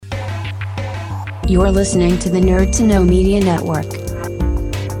You're listening to the Nerd to Know Media Network.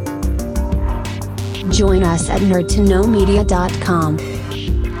 Join us at nerdtoknowmedia.com.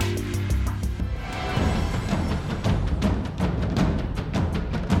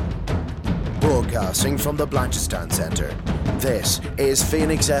 Broadcasting from the Blanchardstown Centre, this is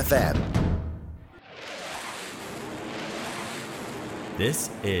Phoenix FM. This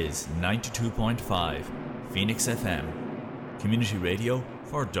is 92.5 Phoenix FM, community radio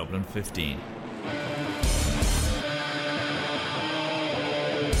for Dublin 15.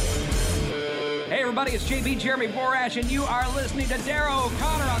 Hey everybody, it's JB Jeremy Borash, and you are listening to Darrow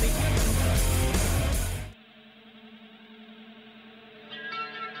O'Connor on the...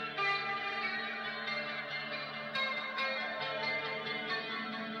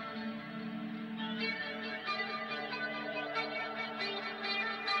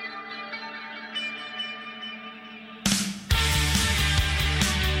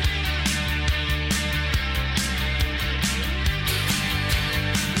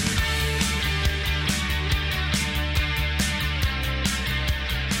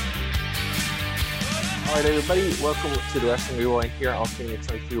 Alright everybody, welcome to the Wrestling Rewind here on Phoenix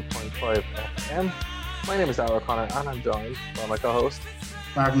 92.5 FM. My name is Darrow O'Connor and I'm joined by my co-host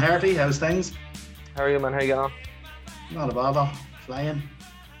Martin Harty. How's things? How are you, man? How you getting on? Not a bother, flying.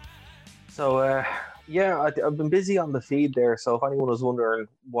 So I've been busy on the feed there, so if anyone was wondering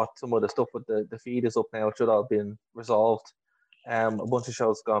what some of the stuff with the feed is up now, it should all have been resolved. A bunch of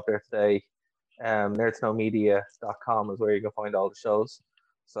shows gone up there today. nerdtoknowmedia.com is where you can find all the shows.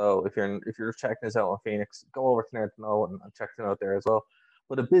 So if you're checking this out on Phoenix, go over to Nerd to Know and check them out there as well.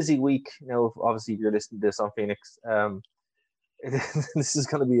 But a busy week, obviously if you're listening to this on Phoenix, this is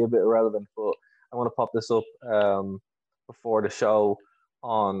going to be a bit irrelevant, but I want to pop this up before the show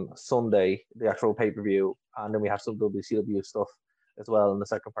on Sunday, the actual pay-per-view, and then we have some WCW stuff as well in the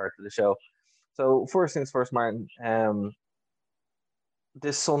second part of the show. So first things first, Martin,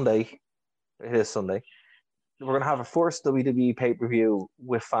 this Sunday, we're going to have a first WWE pay-per-view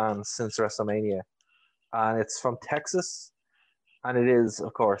with fans since WrestleMania. And it's from Texas. And it is,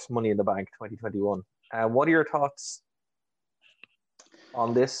 of course, Money in the Bank 2021. What are your thoughts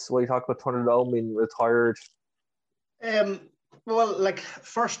on this? What do you talk about Thunderdome being retired? Well,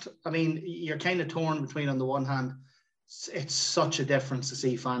 first, you're kind of torn between, on the one hand, it's such a difference to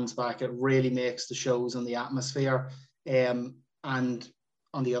see fans back. It really makes the shows and the atmosphere. And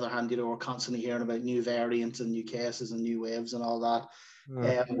on the other hand, we're constantly hearing about new variants and new cases and new waves and all that.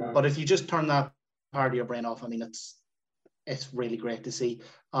 But if you just turn that part of your brain off, it's really great to see.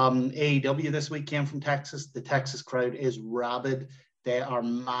 AEW this week came from Texas. The Texas crowd is rabid. They are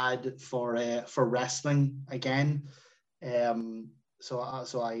mad for wrestling again. So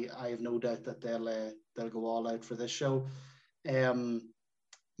I have no doubt that they'll go all out for this show.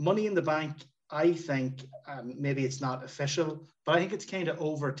 Money in the Bank, I think maybe it's not official, but I think it's kind of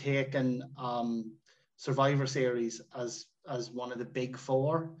overtaken Survivor Series as one of the big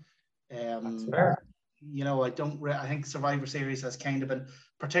four. That's fair. I think Survivor Series has kind of been,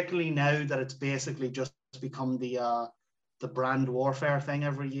 particularly now that it's basically just become the brand warfare thing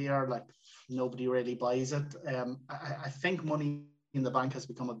every year. Like nobody really buys it. I think Money in the Bank has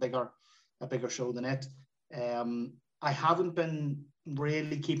become a bigger show than it. I haven't been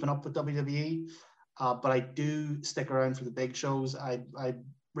really keeping up with WWE, but I do stick around for the big shows. I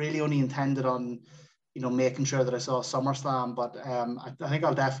really only intended on, making sure that I saw SummerSlam, but I think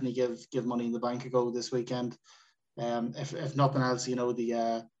I'll definitely give Money in the Bank a go this weekend. If nothing else,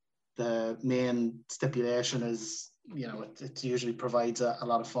 the main stipulation is, it usually provides a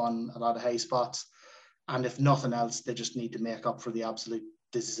lot of fun, a lot of high spots, and if nothing else, they just need to make up for the absolute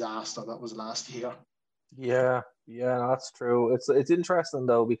disaster that was last year. Yeah, that's true. It's interesting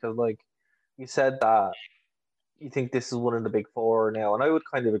though, because like you said that you think this is one of the big four now, and I would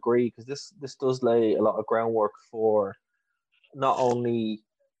kind of agree, because this does lay a lot of groundwork for not only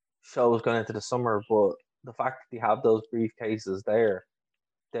shows going into the summer, but the fact that they have those briefcases there.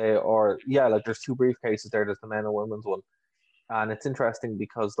 There's two briefcases there. There's the men and women's one, and it's interesting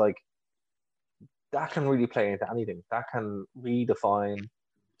because like that can really play into anything. That can redefine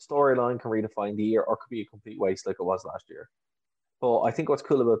storyline, can redefine the year, or could be a complete waste like it was last year. But I think what's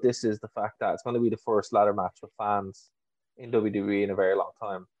cool about this is the fact that it's going to be the first ladder match with fans in WWE in a very long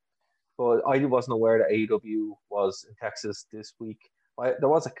time. But I wasn't aware that AEW was in Texas this week. There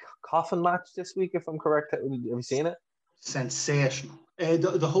was a coffin match this week, if I'm correct. Have you seen it? Sensational.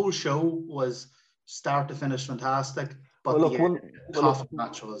 The whole show was start to finish fantastic, but the coffin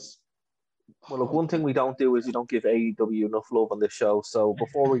match was Well, look, one thing we don't do is we don't give AEW enough love on this show. So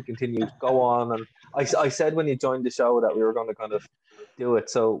before we continue, go on. And I said when you joined the show that we were going to kind of do it.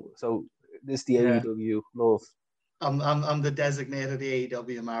 So This the Yeah. AEW love. I'm the designated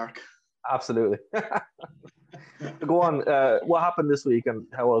AEW mark. Absolutely. Go on. What happened this week and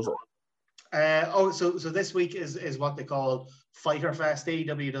how was it? So this week is what they call Fighter Fest.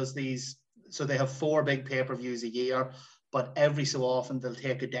 AEW does these, so they have 4 big pay-per-views a year, but every so often they'll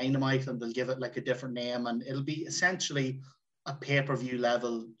take a Dynamite and they'll give it like a different name, and it'll be essentially a pay-per-view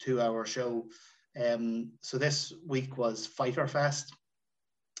level 2-hour show. So this week was Fighter Fest.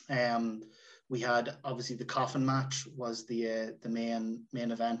 We had obviously the coffin match was the main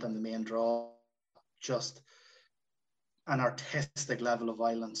event and the main draw. Just an artistic level of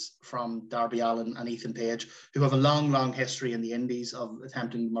violence from Darby Allin and Ethan Page, who have a long history in the Indies of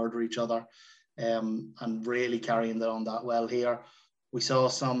attempting to murder each other, and really carrying that on that well here. We saw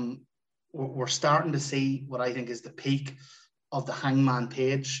we're starting to see what I think is the peak of the Hangman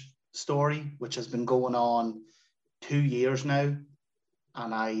Page story, which has been going on 2 years now.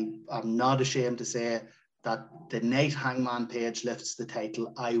 And I'm not ashamed to say that the night Hangman Page lifts the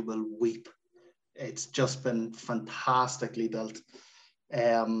title, I will weep. It's just been fantastically built.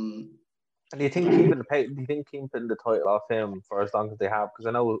 And do you think keeping the title off him for as long as they have? Because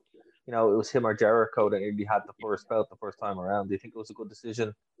I know, it was him or Jericho that nearly had the first belt the first time around. Do you think it was a good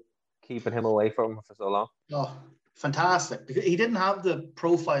decision keeping him away from him for so long? Oh, fantastic. Because he didn't have the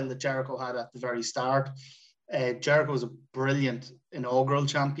profile that Jericho had at the very start. Jericho was a brilliant inaugural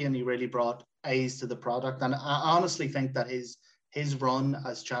champion. He really brought eyes to the product. And I honestly think that his run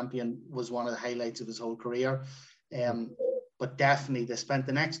as champion was one of the highlights of his whole career. But definitely they spent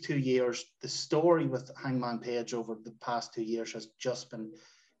the next 2 years. The story with Hangman Page over the past 2 years has just been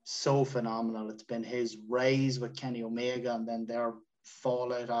so phenomenal. It's been his rise with Kenny Omega and then their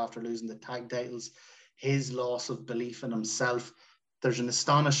fallout after losing the tag titles, his loss of belief in himself. There's an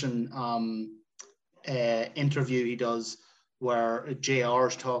astonishing interview he does where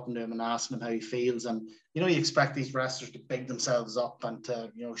JR's talking to him and asking him how he feels, and you expect these wrestlers to big themselves up and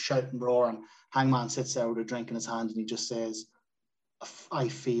to shout and roar, and Hangman sits there with a drink in his hand and he just says, I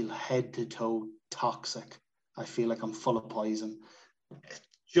feel head to toe toxic. I feel like I'm full of poison.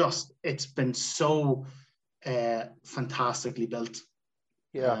 It's been so fantastically built.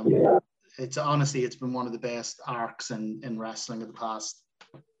 Yeah. It's been one of the best arcs in wrestling of the past,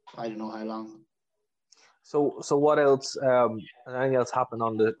 I don't know how long. So what else? Anything else happened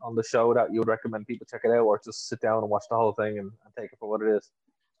on the show that you would recommend people check it out, or just sit down and watch the whole thing and take it for what it is?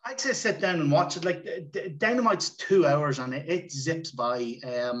 I'd say sit down and watch it. Like Dynamite's 2 hours and it zips by.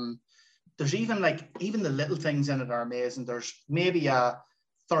 There's even the little things in it are amazing. There's maybe a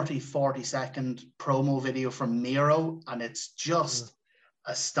 30-40 second promo video from Miro, and it's just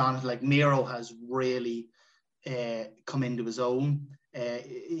astonishing. Like Miro has really come into his own.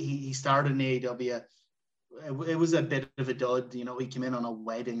 He started in AEW. It was a bit of a dud, he came in on a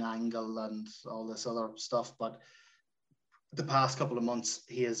wedding angle and all this other stuff, but the past couple of months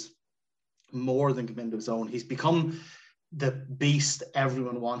he has more than come into his own. He's become the beast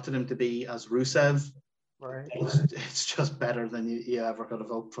everyone wanted him to be as Rusev. Right. It's just better than you ever could have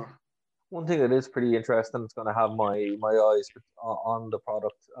hoped for. One thing that is pretty interesting, it's going to have my eyes on the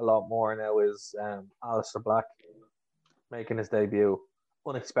product a lot more now, is Aleister Black making his debut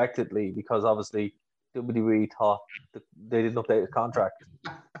unexpectedly, because obviously WWE thought that they didn't update his contract.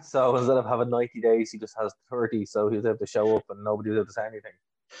 So instead of having 90 days, he just has 30, so he was able to show up and nobody was able to say anything.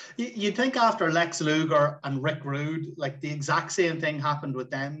 You'd think after Lex Luger and Rick Rude, like the exact same thing happened with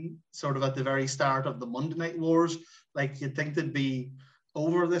them sort of at the very start of the Monday Night Wars. Like you'd think they'd be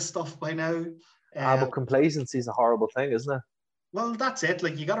over this stuff by now. But complacency is a horrible thing, isn't it? Well, that's it.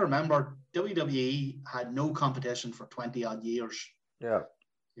 Like you got to remember, WWE had no competition for 20 odd years. Yeah.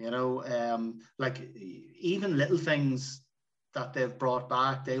 Like even little things that they've brought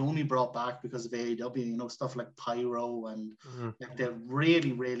back, they only brought back because of AEW, stuff like Pyro, and like they've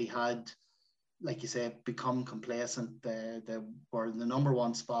really, really had, like you say, become complacent. They were in the number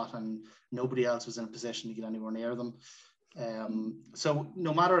one spot and nobody else was in a position to get anywhere near them. So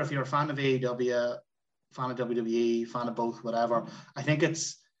no matter if you're a fan of AEW, fan of WWE, fan of both, whatever, I think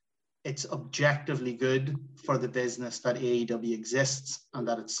it's objectively good for the business that AEW exists and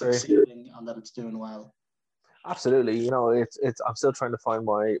that it's succeeding and that it's doing well. Absolutely. It's I'm still trying to find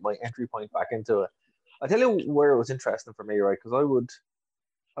my entry point back into it. I tell you where it was interesting for me, right? Because I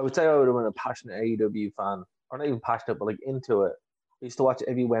would say I would have been a passionate AEW fan, or not even passionate, but like into it. I used to watch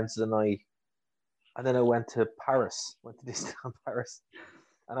every Wednesday night, and then I went to Disneyland Paris,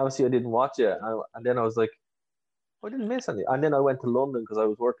 and obviously I didn't watch it, and then I was like, I didn't miss any. And then I went to London because I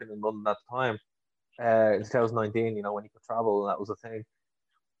was working in London at the time, in 2019, when you could travel, and that was a thing.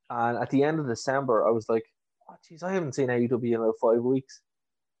 And at the end of December, I was like, oh, geez, I haven't seen AEW in about 5 weeks.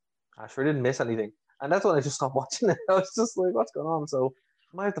 I sure didn't miss anything. And that's when I just stopped watching it. I was just like, what's going on? So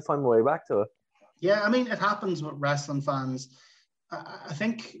I might have to find my way back to it. Yeah, I mean, it happens with wrestling fans. I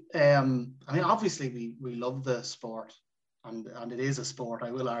think, obviously we love the sport, and it is a sport.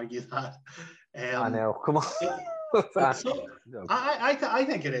 I will argue that. I know. Come on. So, I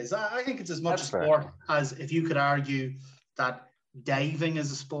think it is. I think it's as much a sport as if you could argue that diving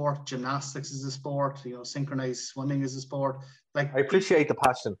is a sport, gymnastics is a sport, synchronized swimming is a sport. Like, I appreciate the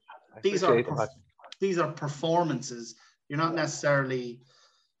passion. These are performances. You're not necessarily,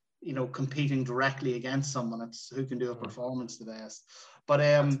 competing directly against someone. It's who can do a performance the best. But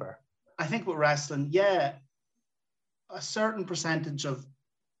I think with wrestling, a certain percentage of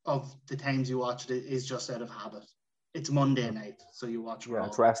the times you watch it is just out of habit. It's Monday night, so you watch Raw.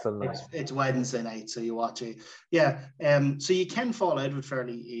 It's wrestling night. It's Wednesday night, so you watch it. Yeah. So you can fall out of it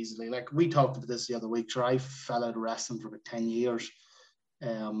fairly easily. Like, we talked about this the other week. Sure, I fell out of wrestling for about 10 years.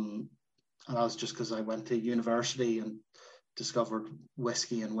 And that was just because I went to university and discovered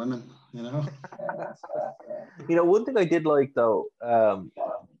whiskey and women, One thing I did like, though,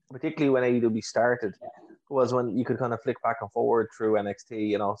 particularly when AEW started, was when you could kind of flick back and forward through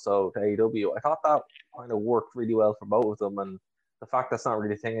NXT and also to AEW. I thought that kind of worked really well for both of them, and the fact that's not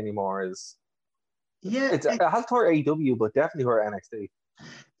really a thing anymore is... it has hurt AEW, but definitely hurt NXT.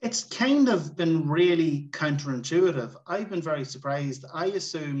 It's kind of been really counterintuitive. I've been very surprised. I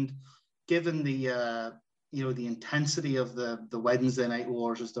assumed, given the the intensity of the Wednesday Night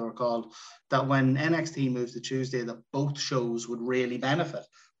Wars, as they were called, that when NXT moved to Tuesday, that both shows would really benefit.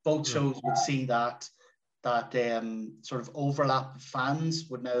 Both shows would see that sort of overlap of fans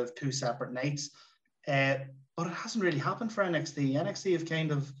would now have two separate nights. But it hasn't really happened for NXT. NXT have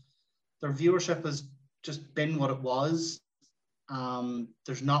kind of, their viewership has just been what it was.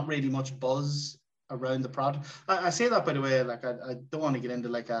 There's not really much buzz around the product. I say that, by the way, like, I don't want to get into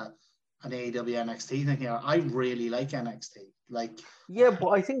like an AEW NXT thing here. I really like NXT. Like, yeah, but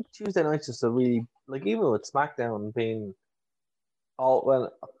I think Tuesday nights is a really, like, even with SmackDown being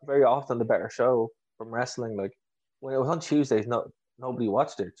very often the better show from wrestling, like, when it was on Tuesdays, nobody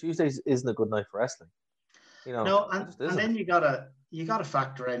watched it. Tuesdays isn't a good night for wrestling. No, and then you gotta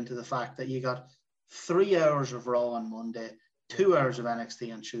factor into the fact that you got 3 hours of Raw on Monday, 2 hours of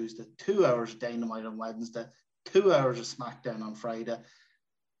NXT on Tuesday, 2 hours of Dynamite on Wednesday, 2 hours of SmackDown on Friday.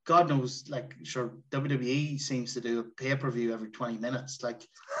 God knows, like, sure, WWE seems to do a pay-per-view every 20 minutes. Like,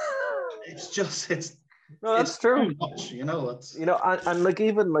 it's that's true. Too much, and like,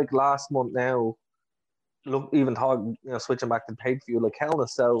 even like last month now, look, even talking, switching back to pay-per-view, like, Hell in a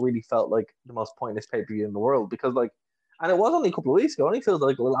Cell really felt like the most pointless pay-per-view in the world, because, like, and it was only a couple of weeks ago. It only feels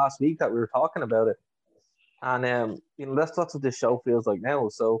like the last week that we were talking about it. And that's what this show feels like now.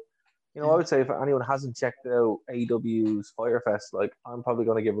 So, I would say if anyone hasn't checked out AEW's Fyre Fest, like, I'm probably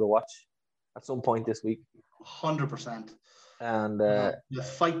going to give it a watch at some point this week. 100%. And the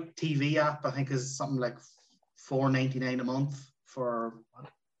Fight TV app, I think, is something like $4.99 a month for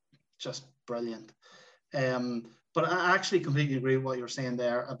just brilliant. But I actually completely agree with what you're saying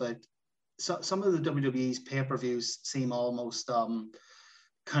there about some of the WWE's pay-per-views seem almost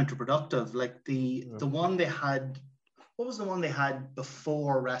counterproductive. Like the one they had, what was the one they had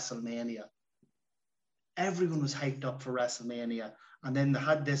before WrestleMania? Everyone was hyped up for WrestleMania, and then they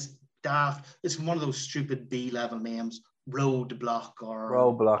had this it's one of those stupid B-level names, Roadblock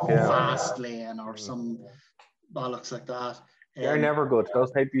Fastlane or some bollocks like that. They're never good. Those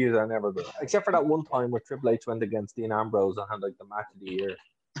pay-per-views are never good. Except for that one time where Triple H went against Dean Ambrose and had like the match of the year.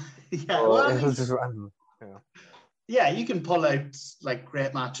 It was just random. Yeah, you can pull out like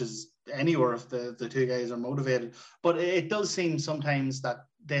great matches anywhere if the two guys are motivated. But it does seem sometimes that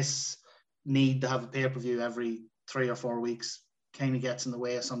this need to have a pay-per-view every 3 or 4 weeks kind of gets in the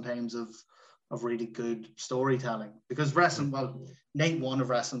way sometimes of really good storytelling. Because night one of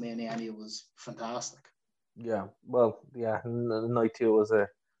WrestleMania was fantastic. Yeah, well, yeah, night two it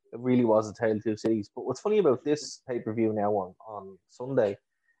really was a tale of two cities. But what's funny about this pay-per-view now on Sunday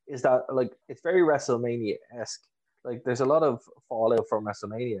is that, like, it's very WrestleMania-esque. Like, there's a lot of fallout from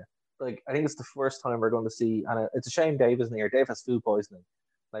WrestleMania. Like, I think it's the first time we're going to see, and it's a shame Dave isn't here. Dave has food poisoning,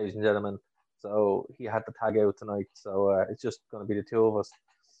 ladies and gentlemen. So he had to tag out tonight. So it's just going to be the two of us.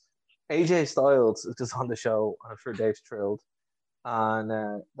 AJ Styles is just on the show. I'm sure Dave's thrilled. And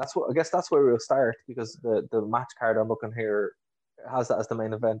I guess that's where we'll start, because the match card I'm looking here has that as the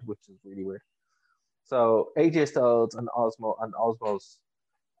main event, which is really weird. So AJ Styles and Osmos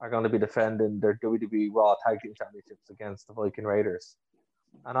are going to be defending their WWE Raw Tag Team Championships against the Viking Raiders.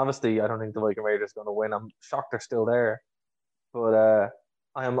 And obviously, I don't think the Viking Raiders are going to win. I'm shocked they're still there. But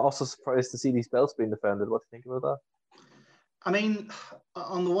I am also surprised to see these belts being defended. What do you think about I mean,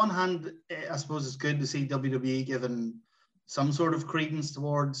 on the one hand, I suppose it's good to see WWE given some sort of credence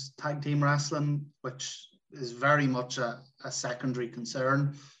towards tag team wrestling, which is very much a secondary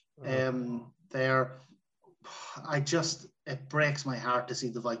concern. There, it breaks my heart to see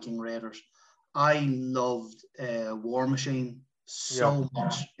the Viking Raiders. I loved War Machine so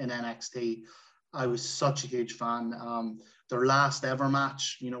much in NXT. I was such a huge fan. Their last ever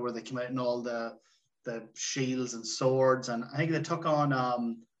match, where they came out in all the shields and swords, and I think they took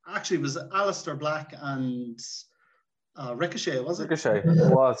on actually it was Aleister Black and Ricochet, was it? Ricochet,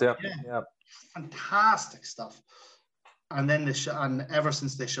 it was, yeah. Fantastic stuff. And then and ever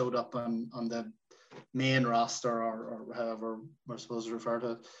since they showed up on the main roster, or however we're supposed to refer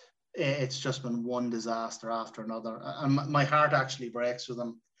to it, it's just been one disaster after another, and my heart actually breaks for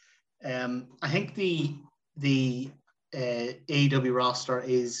them. I think the AEW roster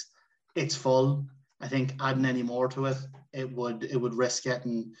it's full. I think adding any more to it, it would risk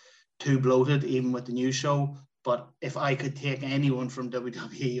getting too bloated, even with the new show. But if I could take anyone from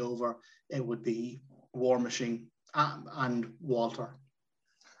WWE over, it would be War Machine and Walter.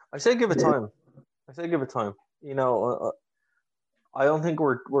 I say give it time. I don't think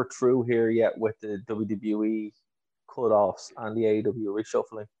we're through here yet with the WWE cut-offs and the AEW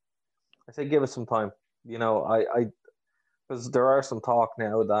reshuffling. I say give it some time. Because there are some talk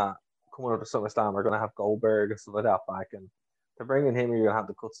now that coming up to SummerSlam are going to have Goldberg and stuff like that back, and to bring in him, you're going to have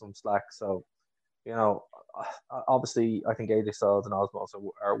to cut some slack. So, obviously, I think AJ Styles and Osmo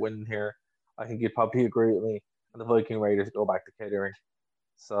are winning here. I think you'd probably agree with me, and the Viking Raiders go back to catering.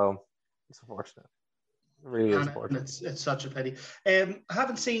 So, it's unfortunate. It really is unfortunate. It's such a pity. I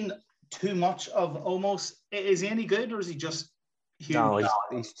haven't seen too much of Omos. Is he any good, or is he just huge? No,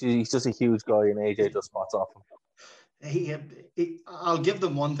 he's just a huge guy, and AJ just spots off him. I'll give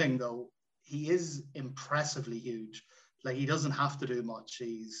them one thing though. He is impressively huge. Like, he doesn't have to do much.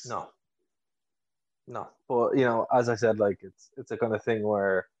 No. But as I said, like it's a kind of thing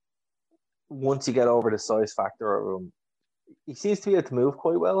where once you get over the size factor, he seems to be able to move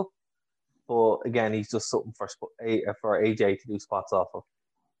quite well. But again, he's just something for AJ to do spots off of,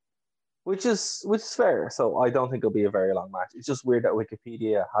 which is fair. So I don't think it'll be a very long match. It's just weird that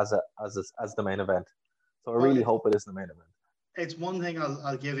Wikipedia has it as the main event. So I really hope it is the main event. It's one thing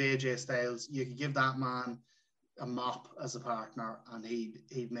I'll give AJ Styles. You could give that man a mop as a partner, and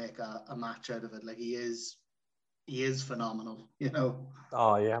he'd make a match out of it. Like, he is phenomenal.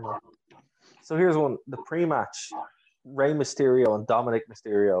 Oh yeah, man. So here's one: the pre-match, Rey Mysterio and Dominic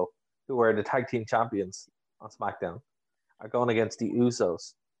Mysterio, who were the tag team champions on SmackDown, are going against the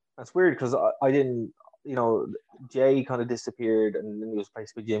Usos. That's weird because I didn't, Jay kind of disappeared and then he was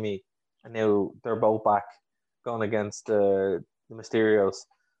replaced by Jimmy. And now they're both back going against the Mysterios.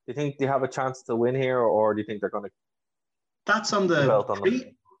 Do you think they have a chance to win here, or do you think they're going to? That's on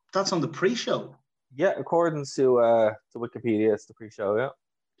the pre-show. Yeah, according to Wikipedia, it's the pre-show. Yeah.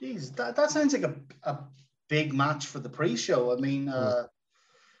 Jeez, that sounds like a big match for the pre-show. I mean,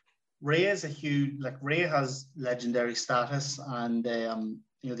 Ray is Ray has legendary status, and the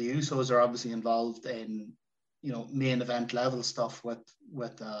Usos are obviously involved in main event level stuff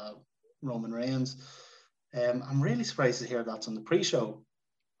with Roman Reigns. I'm really surprised to hear that's on the pre-show.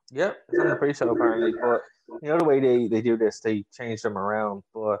 Yeah, it's on the pre-show apparently, but the way they do this, they change them around.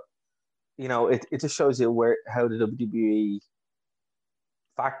 But it just shows you how the WWE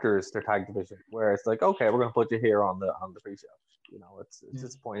factors their tag division, where it's like, okay, we're going to put you here on the pre-show. It's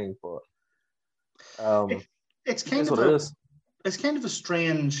disappointing, but it's kind of a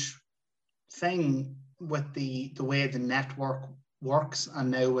strange thing with the way the network works,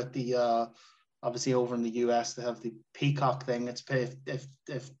 and now with the obviously over in the US they have the Peacock thing. It's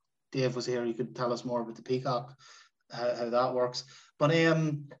if Dave was here, he could tell us more about the Peacock, how that works. But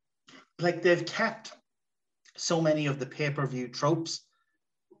they've kept so many of the pay-per-view tropes,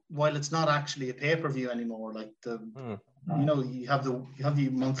 while it's not actually a pay-per-view anymore. Like you have the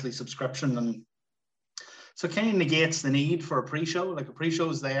monthly subscription, and so it kind of negates the need for a pre-show. Like, a pre-show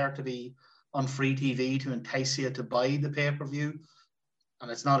is there to be on free TV to entice you to buy the pay-per-view,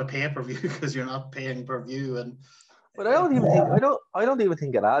 and it's not a pay-per-view because you're not paying per view. But I don't even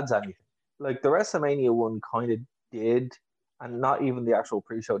think it adds anything. Like, the WrestleMania one kind of did, and not even the actual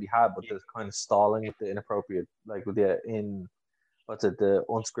pre-show they had, but there's kind of stalling with the inappropriate, like with the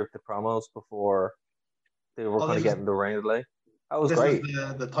unscripted promos before they were kind of getting the rain delay. That was great.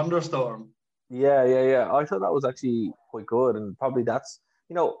 The thunderstorm. Yeah. I thought that was actually quite good, and probably that's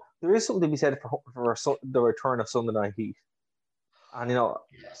there is something to be said for the return of Sunday Night Heat, and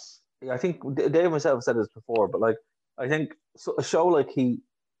yes, I think Dave myself said this before, but I think a show like Heat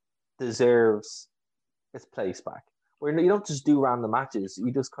deserves its place back. where you don't just do random matches.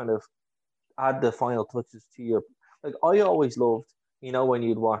 You just kind of add the final touches to your. Like I always loved, when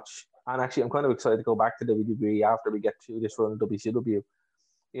you'd watch, and actually I'm kind of excited to go back to WWE after we get through this run of WCW.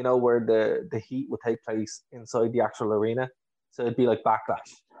 Where the heat would take place inside the actual arena, so it'd be like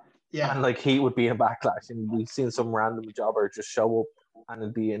Backlash. Yeah. And like Heat would be in Backlash, and we've seen some random jobber just show up and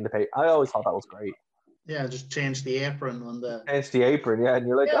it'd be in the pay. I always thought that was great. Yeah, just change the apron on the. Change the apron, yeah, and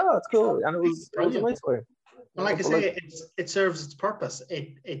you're like, oh, it's cool, and it was a nice way. And like I say, it serves its purpose.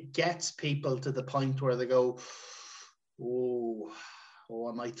 It gets people to the point where they go, oh,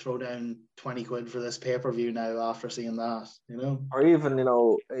 I might throw down 20 quid for this pay-per-view now after seeing that, Or even,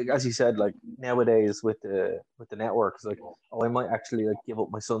 as you said, like nowadays with the networks, like, I might actually like give up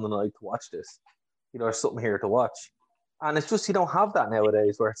my Sunday night to watch this. There's something here to watch. And it's just you don't have that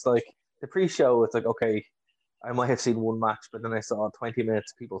nowadays, where it's like the pre-show, it's like, okay, I might have seen one match, but then I saw 20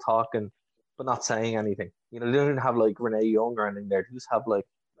 minutes of people talking but not saying anything. They don't even have like Renee Young or anything there. They just have like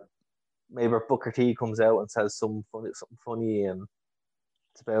maybe Booker T comes out and says something funny, and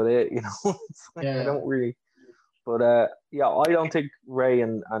it's about it. It's like, I don't really. But I don't think Ray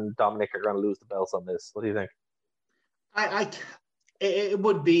and Dominic are going to lose the belts on this. What do you think? It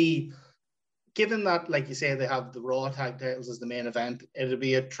would be, given that, like you say, they have the Raw tag titles as the main event. It'd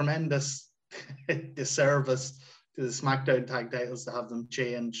be a tremendous disservice to the SmackDown tag titles to have them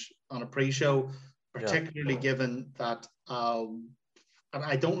change on a pre-show, particularly given that, and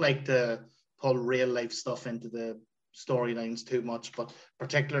I don't like to pull real life stuff into the storylines too much, but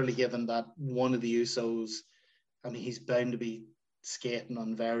particularly given that one of the Usos, he's bound to be skating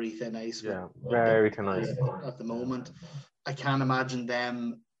on very thin ice. Yeah, very thin ice at the moment. I can't imagine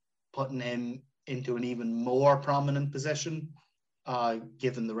them putting him into an even more prominent position,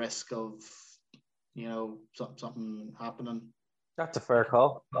 given the risk of something happening. That's a fair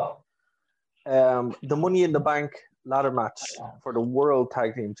call. The Money in the Bank ladder match for the World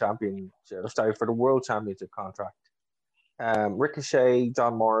Tag Team Championship, for the World Championship contract. Ricochet,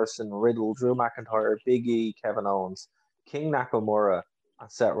 John Morrison, Riddle, Drew McIntyre, Big E, Kevin Owens, King Nakamura,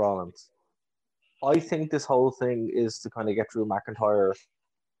 and Seth Rollins. I think this whole thing is to kind of get Drew McIntyre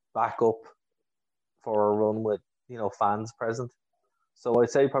back up for a run with, fans present. So I'd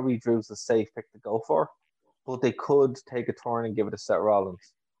say probably Drew's a safe pick to go for, but they could take a turn and give it to Seth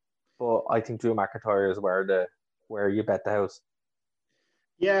Rollins. But I think Drew McIntyre is where you bet the house.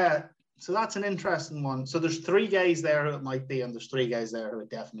 Yeah, so that's an interesting one. So there's 3 guys there who it might be, and there's 3 guys there who it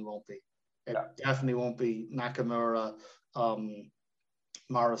definitely won't be. It definitely won't be Nakamura,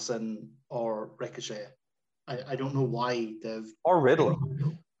 Morrison, or Ricochet. I don't know why they've... Or Riddle.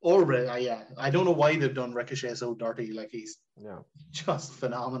 I don't know why they've done Ricochet so dirty. Like, he's just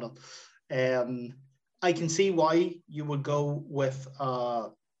phenomenal. I can see why you would go with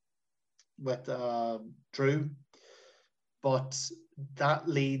Drew, but that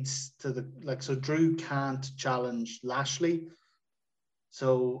leads to so Drew can't challenge Lashley,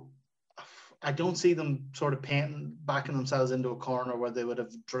 so I don't see them sort of backing themselves into a corner where they would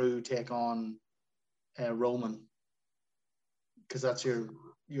have Drew take on Roman, because that's your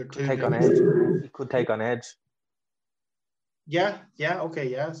two. Take on Edge. He could take on Edge. Yeah,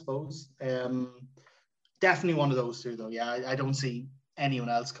 I suppose. Definitely one of those two, though. Yeah, I don't see anyone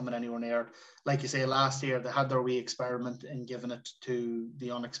else coming anywhere near. Like you say, last year they had their wee experiment in giving it to the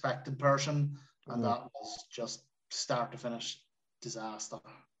unexpected person, and that was just start to finish disaster.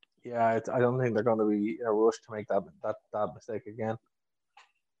 Yeah, I don't think they're going to be in a rush to make that mistake again.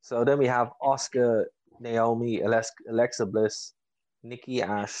 So then we have Asuka, Naomi, Alexa Bliss, Nikki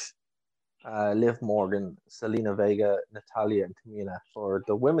Ash, Liv Morgan, Selena Vega, Natalya, and Tamina for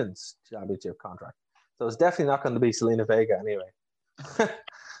the women's championship contract. So it's definitely not going to be Selena Vega anyway.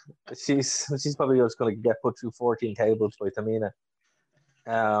 she's probably just going to get put through 14 tables by Tamina.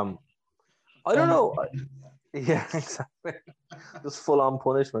 I don't know. Yeah, exactly. Just full on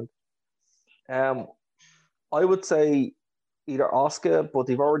punishment. I would say either Asuka, but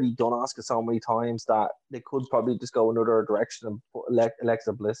they've already done Asuka so many times that they could probably just go another direction and put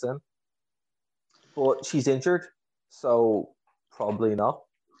Alexa Bliss in. But she's injured, so probably not.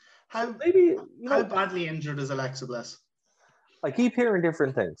 How badly injured is Alexa Bliss? I keep hearing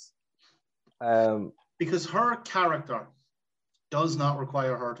different things. Because her character does not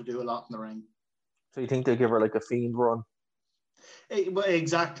require her to do a lot in the ring. So you think they give her like a Fiend run?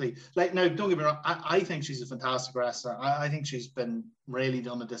 Exactly. Like, now, don't get me wrong. I think she's a fantastic wrestler. I think she's been really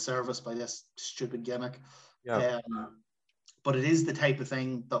done a disservice by this stupid gimmick. Yeah. But it is the type of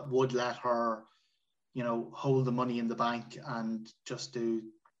thing that would let her, hold the Money in the Bank and just do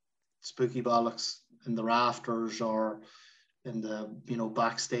spooky bollocks in the rafters or in the,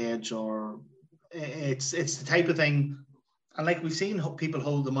 backstage or it's the type of thing, and like we've seen people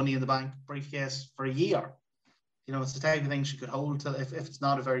hold the Money in the Bank briefcase for a year. You know, it's the type of thing she could hold till if it's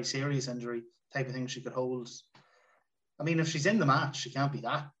not a very serious injury, type of thing she could hold. I mean, if she's in the match, she can't be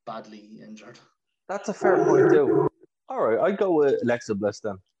that badly injured. That's a fair point too. All right, I'd go with Alexa Bliss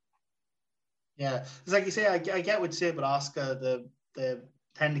then. Yeah, it's like you say, I get what you say about Asuka. They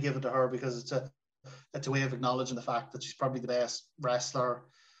tend to give it to her because it's a way of acknowledging the fact that she's probably the best wrestler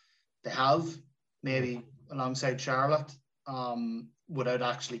they have, maybe alongside Charlotte, without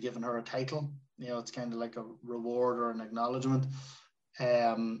actually giving her a title. You know, it's kind of like a reward or an acknowledgement.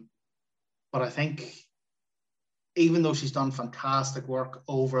 But I think even though she's done fantastic work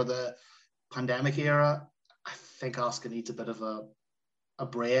over the pandemic era, I think Asuka needs a bit of a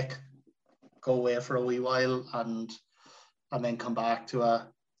break, go away for a wee while, and then come back to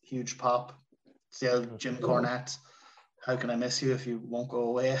a huge pop. Still, Jim Cornette, how can I miss you if you won't go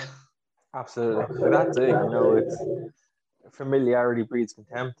away? Absolutely. That's it. You know, it's familiarity breeds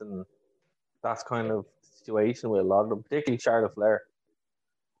contempt, and that's kind of the situation with a lot of them, particularly Charlotte Flair.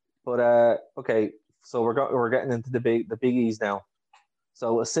 But okay, so we're getting into the biggies now.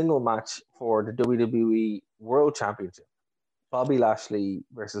 So a single match for the WWE World Championship: Bobby Lashley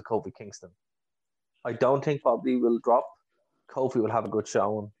versus Kofi Kingston. I don't think Bobby will drop. Kofi will have a good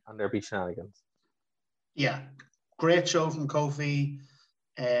showing, and there'll be shenanigans. Yeah, great show from Kofi.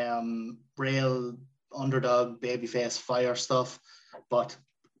 Real underdog, babyface, fire stuff. But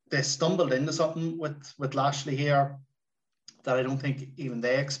they stumbled into something with Lashley here that I don't think even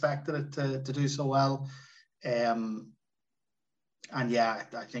they expected it to do so well. And yeah,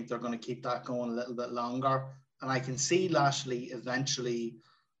 I think they're going to keep that going a little bit longer. And I can see Lashley eventually,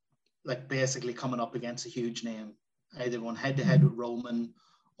 like, basically coming up against a huge name, either going head to head with Roman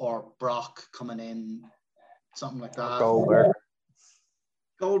or Brock coming in, something like that.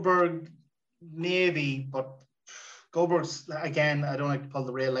 Goldberg, maybe, but Goldberg's, again, I don't like to pull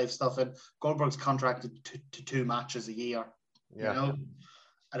the real life stuff in. Goldberg's contracted to 2 matches a year. Yeah. You know,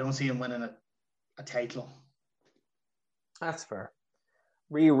 I don't see him winning a title. That's fair.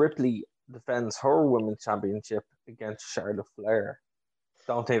 Rhea Ripley defends her women's championship against Charlotte Flair.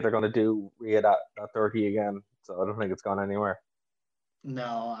 Don't think they're going to do Rhea that turkey again, so I don't think it's gone anywhere.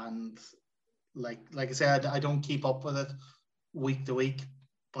 No, and like I said, I don't keep up with it week to week,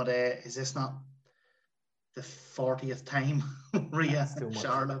 but is this not the 40th time Rhea and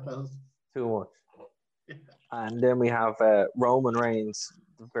Charlotte? Too much. Yeah. And then we have Roman Reigns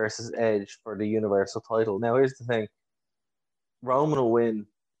versus Edge for the Universal title. Now, here's the thing. Roman will win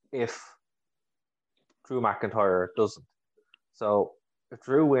if Drew McIntyre doesn't. So, if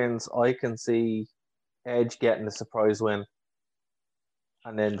Drew wins, I can see Edge getting the surprise win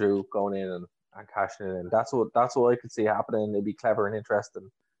and then Drew going in and cashing it in. That's what I could see happening. It'd be clever and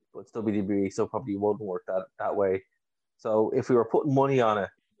interesting, but WWE still probably wouldn't work that way. So if we were putting money on it,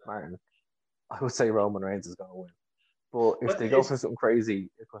 Martin, I would say Roman Reigns is going to win. But if they go for something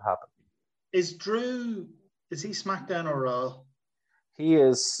crazy, it could happen. Is he SmackDown or Raw? He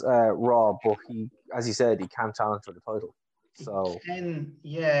is Raw, but he, as you said, he can't challenge for the title. So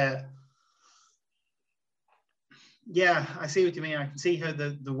yeah, I see what you mean. I can see how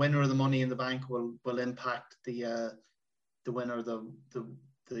the winner of the Money in the Bank will impact the winner of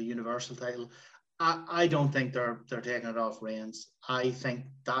the Universal title. I don't think they're taking it off Reigns. I think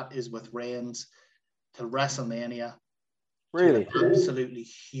that is with Reigns till WrestleMania. Really? Absolutely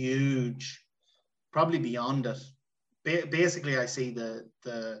huge. Probably beyond it. Basically, I see the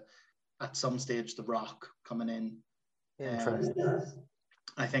at some stage The Rock coming in. Interesting.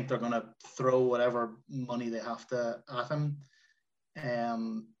 I think they're going to throw whatever money they have to at him.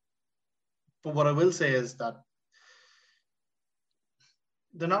 But what I will say is that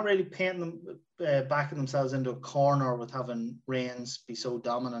they're not really painting them, backing themselves into a corner with having Reigns be so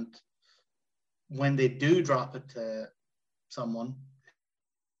dominant. When they do drop it to someone,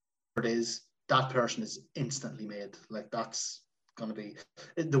 it is, that person is instantly made. Like, that's going to be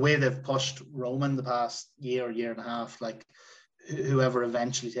the way they've pushed Roman the past year and a half. Like, whoever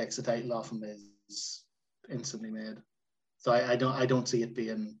eventually takes the title off him is instantly made. So I don't see it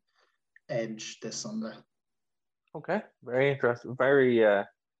being Edge this Sunday. Okay, very interesting. Very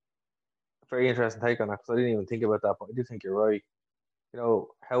interesting take on that, because I didn't even think about that, but I do think you're right. You know,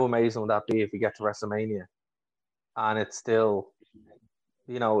 how amazing would that be if we get to WrestleMania and it's still,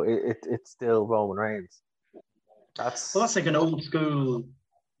 you know, it's still Roman Reigns. That's like an old school.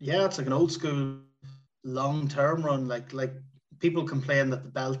 Yeah, it's like an old school long-term run. Like people complain that the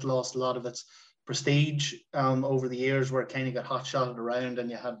belt lost a lot of its prestige over the years, where it kind of got hot-shotted around and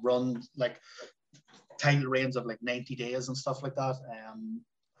you had run like title reigns of like 90 days and stuff like that.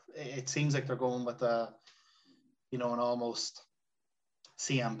 it seems like they're going with an almost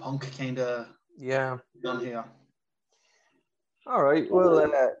CM Punk kind of done here. All right.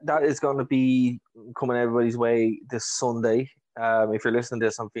 Well, that is going to be coming everybody's way this Sunday. If you're listening to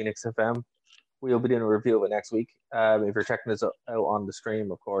this on Phoenix FM, we'll be doing a review of it next week. If you're checking this out on the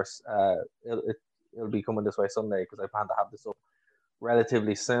stream, of course, it'll be coming this way Sunday because I plan to have this up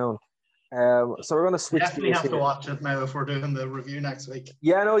relatively soon. So we're going to switch. Definitely have to watch it now if we're doing the review next week.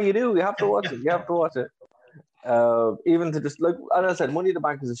 Yeah, no, you do. You have to watch it. You have to watch it. Even to just as I said, Money in the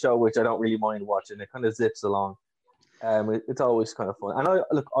Bank is a show which I don't really mind watching. It kind of zips along. It's always kind of fun. And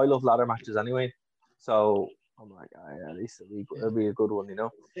I love ladder matches anyway, so I'm like, at least it'll be a good one,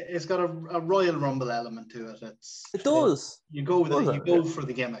 It's got a Royal Rumble element to it. It does. You go with it. You go for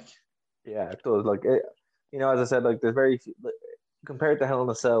the gimmick. Yeah, it does. Like, as I said, like there's very few, compared to Hell in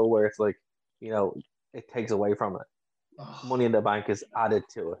a Cell, where it's like, it takes away from it. Oh. Money in the Bank is added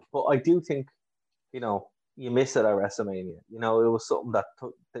to it. But I do think, you miss it at WrestleMania. It was something that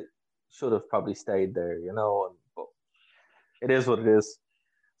should have probably stayed there, but it is what it is.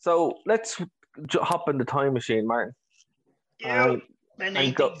 So let's hop in the time machine, Martin. Yeah,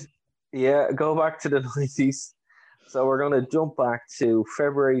 and go back to the 90s. So we're going to jump back to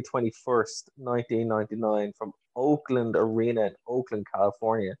February 21st, 1999 from Oakland Arena in Oakland,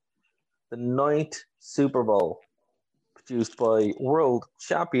 California. The 9th Super Bowl produced by World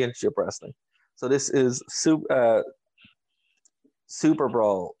Championship Wrestling. So this is Super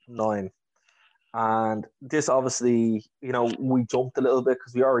Bowl 9. And this obviously, we jumped a little bit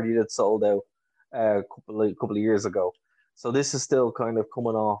because we already did Sold Out a couple of years ago. So this is still kind of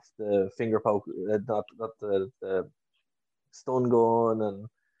coming off the finger poke, not the stun gun and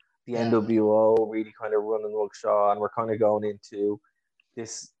the NWO really kind of running roughshod, and we're kind of going into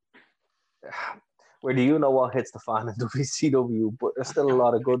this where do you know what hits the fan in WCW, but there's still a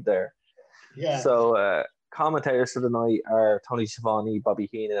lot of good there. Yeah. So commentators for the night are Tony Schiavone, Bobby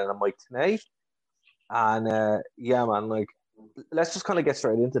Heenan, and Mike Tenay. And man, like, let's just kind of get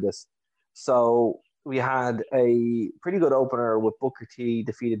straight into this. So we had a pretty good opener with Booker T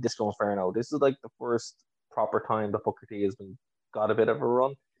defeated Disco Inferno. This is like the first proper time that Booker T has got a bit of a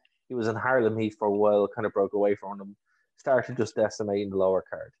run. He was in Harlem Heat for a while, kind of broke away from them, started just decimating the lower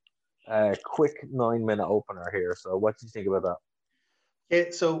card. Quick 9-minute opener here. So what did you think about that? Yeah,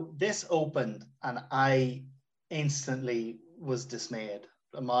 so this opened and I instantly was dismayed.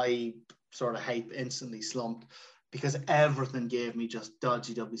 My sort of hype instantly slumped because everything gave me just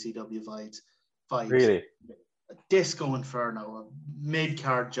dodgy WCW vibes. Really? Disco Inferno, a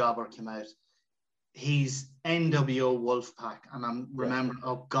mid-card jobber came out. He's NWO Wolfpack, and I'm remembering,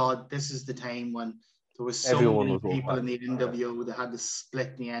 oh God, this is the time when there was so many people in the NWO that had to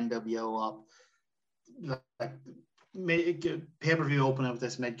split the NWO up. Like, pay-per-view opening with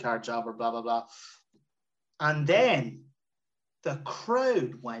this mid-card jobber, blah, blah, blah. And then the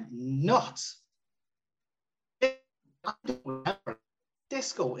crowd went nuts.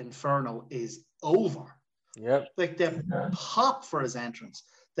 Disco Inferno is over. Yep. Like the pop for his entrance,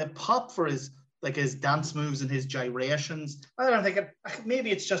 the pop for his dance moves and his gyrations. I don't think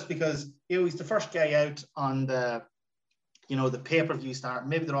maybe it's just because he's the first guy out on the pay-per-view start.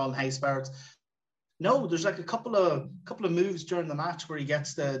 Maybe they're all in high spirits. No, there's like a couple of moves during the match where he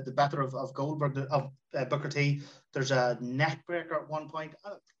gets the better of Goldberg, of Booker T. There's a neck breaker at one point.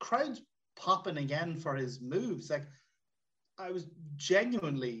 Crowd's popping again for his moves. Like, I was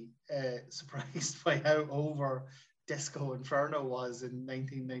genuinely surprised by how over Disco Inferno was in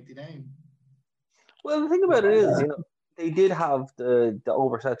 1999. Well, the thing about it is, they did have the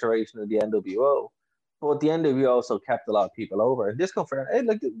oversaturation of the NWO, but the NWO also kept a lot of people over. And Disco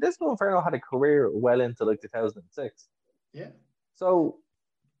Inferno had a career well into 2006. Yeah. So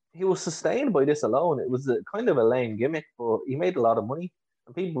he was sustained by this alone. It was kind of a lame gimmick, but he made a lot of money,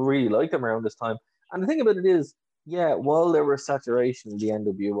 and people really liked him around this time. And the thing about it is, while there was saturation in the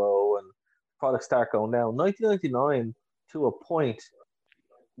NWO and products start going down, 1999 to a point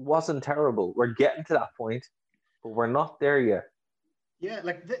wasn't terrible. We're getting to that point, but we're not there yet. Yeah,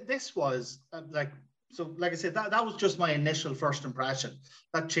 like this was like I said, that was just my initial first impression.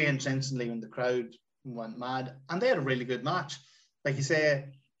 That changed instantly when the crowd went mad, and they had a really good match. Like you say,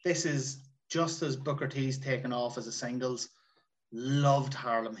 this is just as Booker T's taken off as a singles. Loved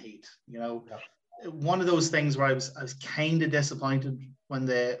Harlem Heat, Yeah. One of those things where I was kind of disappointed when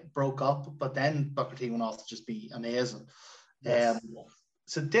they broke up, but then Booker T went off to just be amazing. Yes.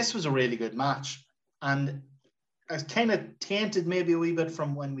 So this was a really good match, and I was kind of tainted maybe a wee bit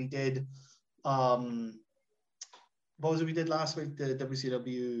from when we did what was it we did last week, the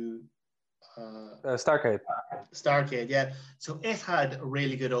WCW Starrcade. Starrcade, yeah. So it had a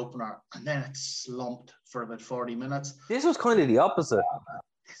really good opener, and then it slumped for about 40 minutes. This was kind of the opposite.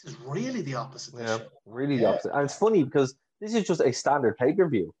 This is really the opposite. Yeah, really the opposite. And it's funny because this is just a standard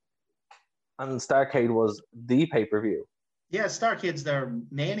pay-per-view. And Starrcade was the pay-per-view. Yeah, Starrcade's their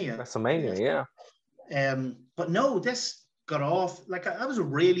Mania. WrestleMania, yeah. But no, this got off like that was a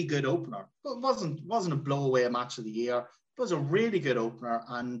really good opener. It wasn't a blow-away match of the year. It was a really good opener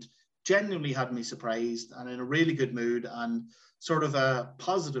and genuinely had me surprised and in a really good mood and sort of a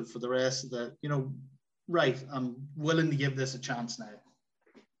positive for the rest of the, right, I'm willing to give this a chance now.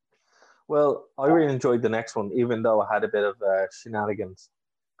 Well, I really enjoyed the next one, even though I had a bit of shenanigans.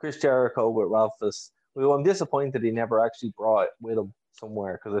 Chris Jericho with Ralphus. Well, I'm disappointed he never actually brought it with him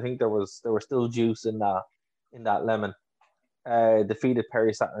somewhere because I think there was still juice in that lemon. Defeated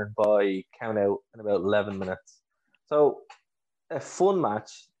Perry Saturn by count out in about 11 minutes. So a fun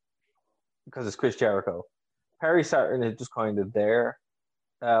match because it's Chris Jericho. Perry Saturn is just kind of there.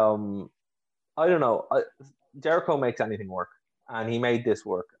 I don't know. Jericho makes anything work. And he made this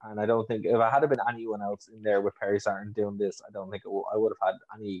work. And I don't think, if I had been anyone else in there with Perry Saturn doing this, I don't think I would have had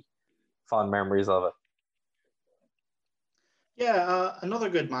any fond memories of it. Yeah, another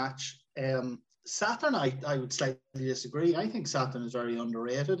good match. Saturn, I would slightly disagree. I think Saturn is very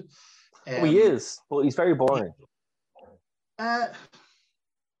underrated. He is, but he's very boring.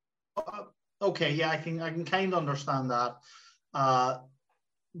 Okay, yeah, I can kind of understand that.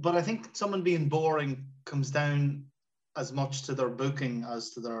 But I think someone being boring comes down as much to their booking as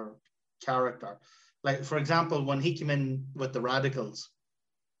to their character. Like, for example, when he came in with the Radicals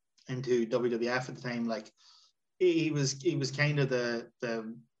into WWF at the time, like he was kind of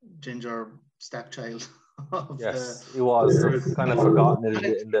the ginger stepchild. He was kind of forgotten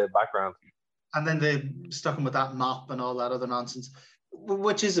in the background. And then they stuck him with that mop and all that other nonsense,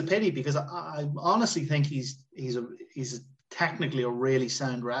 which is a pity because I honestly think he's technically a really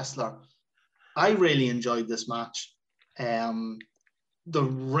sound wrestler. I really enjoyed this match. The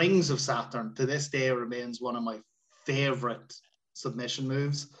Rings of Saturn to this day remains one of my favorite submission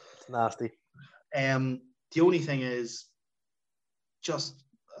moves. It's nasty. The only thing is just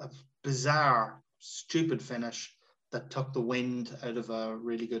a bizarre, stupid finish that took the wind out of a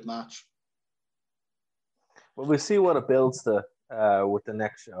really good match. Well, we'll see what it builds to with the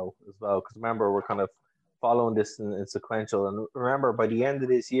next show as well. Because remember, we're kind of following this in sequential. And remember, by the end of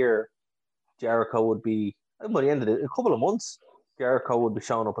this year, Jericho would be, by the end of a couple of months, Jericho would be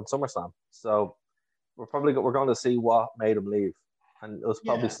showing up on SummerSlam. So we're going to see what made him leave. And it was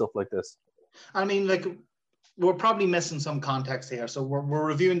probably stuff like this. I mean, like, we're probably missing some context here. So we're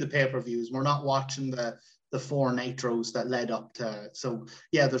reviewing the pay-per-views. We're not watching the 4 nitros that led up to. So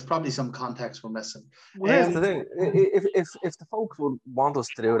yeah, there's probably some context we're missing. Well, here's the thing: if the folks would want us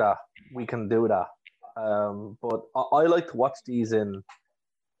to do that, we can do that. But I like to watch these in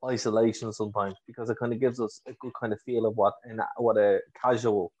isolation sometimes because it kind of gives us a good kind of feel of what a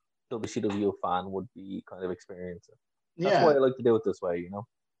casual WCW fan would be kind of experiencing. That's why I like to do it this way,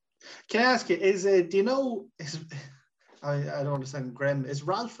 Can I ask you, I don't understand, Grim, is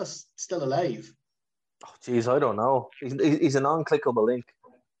Ralphus still alive? Oh, geez, I don't know. He's a non-clickable link,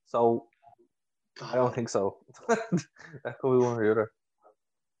 so God, I don't think so. That could be one or the other.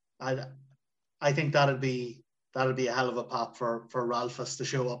 I think that'd be a hell of a pop for Ralphus to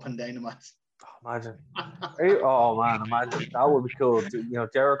show up in Dynamite. Oh, imagine. Imagine. That would be cool.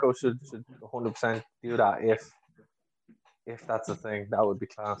 Jericho should 100% do that if that's a thing. That would be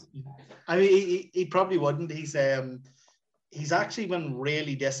class. I mean, he probably wouldn't. He's actually been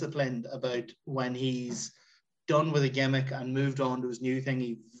really disciplined about when he's done with a gimmick and moved on to his new thing.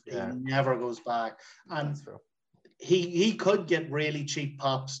 He never goes back. And he could get really cheap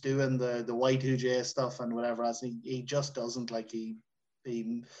pops doing the Y2J stuff and whatever else. He just doesn't. Like, he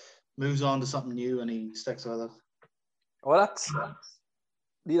moves on to something new and he sticks with it. Well, that's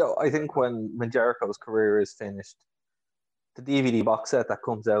I think when Jericho's career is finished, the DVD box set that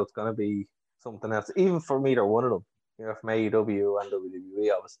comes out is going to be something else, even from either one of them. From AEW and WWE,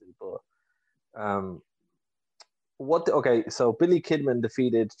 obviously. But so Billy Kidman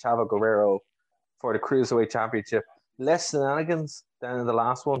defeated Chavo Guerrero for the Cruiserweight Championship. Less shenanigans than in the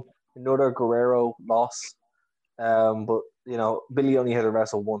last one. Another Guerrero loss. But Billy only had to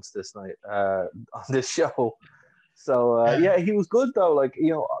wrestle once this night on this show. So he was good though. Like,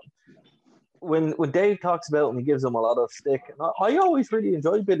 when Dave talks about him, he gives him a lot of stick. And I always really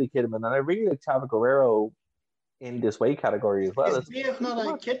enjoyed Billy Kidman, and I really like Chavo Guerrero in this weight category as well. Is Dave not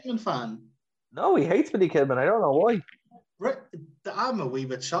a Kidman fan? No, he hates Billy Kidman. I don't know why. I'm a wee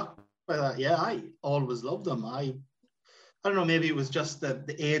bit shocked by that. Yeah, I always loved him. I don't know, maybe it was just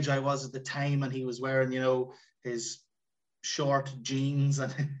the age I was at the time, and he was wearing, his short jeans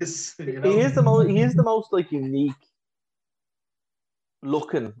and his, He is the most like unique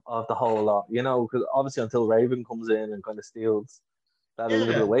looking of the whole lot, because obviously until Raven comes in and kind of steals that a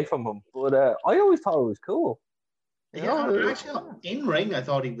little bit away from him. But I always thought it was cool. Actually, in ring, I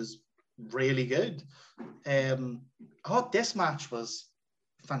thought he was really good. I thought this match was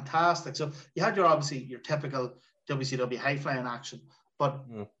fantastic. So you had your typical WCW high flying action, but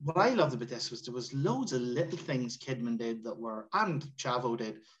what I loved about this was there was loads of little things Kidman did and Chavo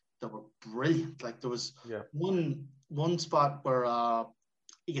did that were brilliant. Like there was one spot where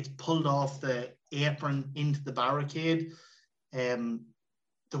he gets pulled off the apron into the barricade. The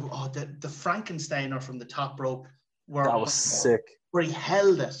Frankensteiner from the top rope. That was sick. Where he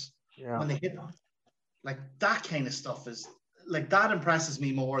held it when they hit him. Like that kind of stuff is like that impresses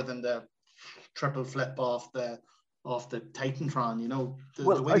me more than the triple flip off the Titantron.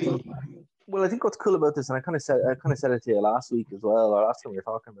 I think what's cool about this, and I kind of said it to you last week as well, or last time we were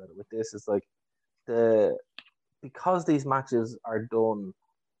talking about it with this, is like because these matches are done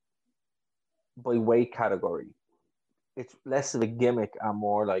by weight category, it's less of a gimmick and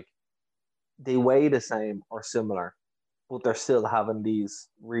more like they weigh the same or similar, but they're still having these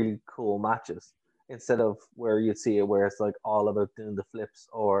really cool matches instead of where you'd see it where it's like all about doing the flips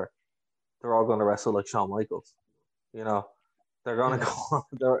or they're all going to wrestle like Shawn Michaels. They're going to go,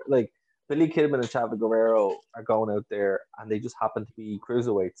 they're like Billy Kidman and Chavo Guerrero are going out there and they just happen to be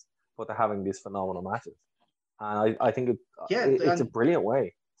cruiserweights, but they're having these phenomenal matches. And I think it's a brilliant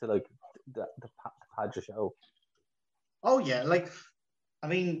way to like the pad your show. Oh yeah, like I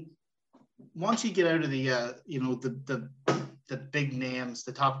mean, once you get out of the the big names,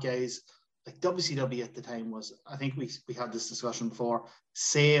 the top guys, like WCW at the time was, I think we had this discussion before,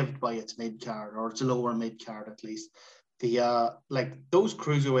 saved by its mid card or its lower mid card at least. The like those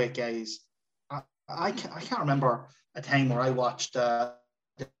cruiserweight guys, I can't remember a time where I watched the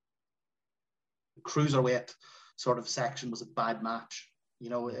cruiserweight sort of section was a bad match.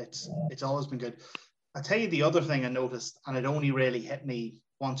 It's always been good. I'll tell you the other thing I noticed, and it only really hit me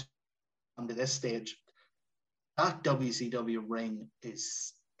once onto this stage. That WCW ring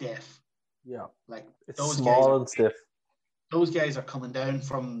is stiff. Yeah. Like it's small and stiff. Those guys are coming down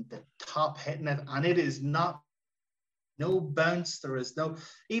from the top hitting it, and it is not no bounce. There is no,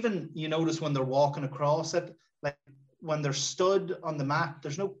 even you notice when they're walking across it, like when they're stood on the mat,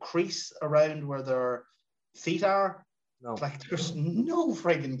 there's no crease around where their feet are. No. Like there's no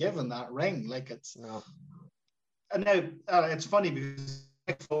friggin' giving that ring. Like it's no. And now it's funny because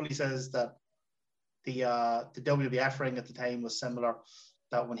Mick Foley says that the WWF ring at the time was similar.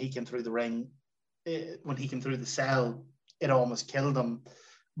 That when he came through the ring, when he came through the cell, it almost killed him.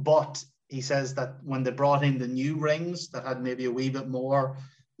 But he says that when they brought in the new rings that had maybe a wee bit more,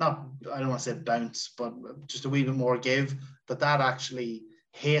 I don't want to say bounce, but just a wee bit more give, that actually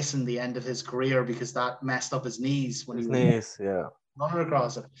hastened the end of his career because that messed up his knees when he was running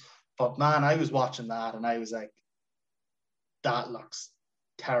across it. But man, I was watching that and I was like, that looks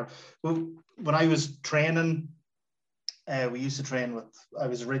terrible. When I was training, we used to train I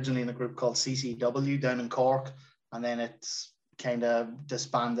was originally in a group called CCW down in Cork, and then it's kind of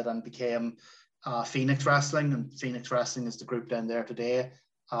disbanded and became Phoenix Wrestling, and Phoenix Wrestling is the group down there today.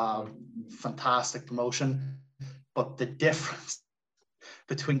 Fantastic promotion. But the difference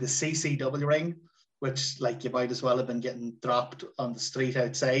between the CCW ring, which like you might as well have been getting dropped on the street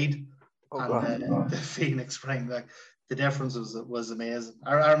outside, and the Phoenix ring, like the difference was amazing.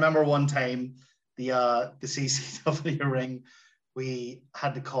 I remember one time the CCW ring, we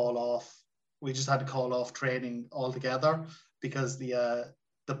had to call off. We just had to call off training altogether because the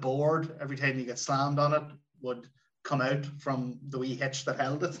board, every time you get slammed on it, would come out from the wee hitch that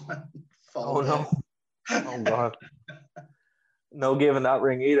held it. Oh no! Oh god! No giving that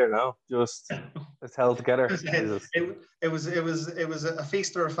ring either. No, just it's held together. It was a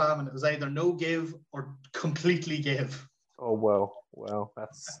feast or a famine. It was either no give or completely give. Oh well,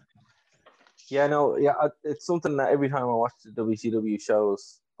 that's it's something that every time I watch the WCW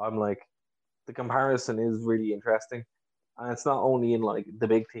shows, I'm like, the comparison is really interesting, and it's not only in like the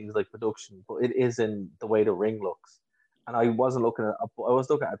big things like production, but it is in the way the ring looks. And I was looking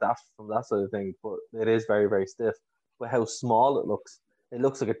at that from that side of things, but it is very, very stiff. But how small it looks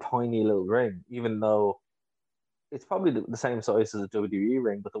like a tiny little ring, even though it's probably the same size as a WWE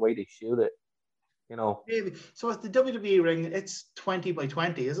ring, but the way they shoot it, Maybe. So at the WWE ring, it's 20 by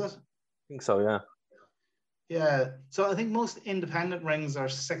 20, is it? I think so, yeah. Yeah. So I think most independent rings are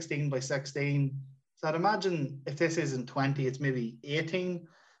 16 by 16. So I'd imagine if this isn't 20, it's maybe 18.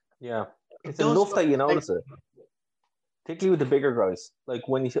 Yeah. It's enough that you notice it. particularly with the bigger guys. Like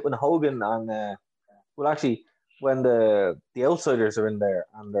when Hogan and actually when the outsiders are in there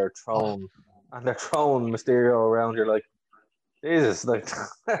and they're throwing Mysterio around, you're like, Jesus, like.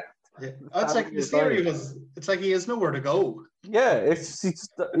 Yeah. It's like Mysterio it's like he has nowhere to go. Yeah, it's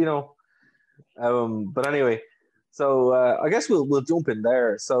just, but anyway, so I guess we'll jump in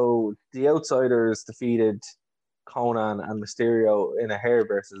there. So the Outsiders defeated Conan and Mysterio in a hair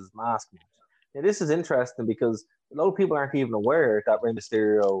versus mask match. Now this is interesting because a lot of people aren't even aware that Rey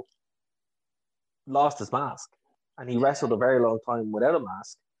Mysterio lost his mask and he wrestled a very long time without a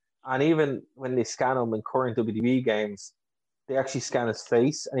mask. And even when they scan him in current WWE games, they actually scan his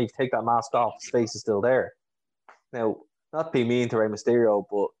face, and if you take that mask off, his face is still there. Now, not to be mean to Rey Mysterio,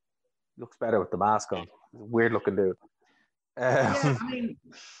 but looks better with the mask on. Weird looking dude. Yeah, I mean,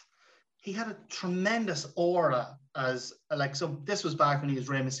 he had a tremendous aura as like. So this was back when he was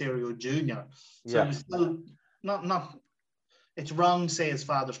Rey Mysterio Jr. So he was still not. It's wrong to say his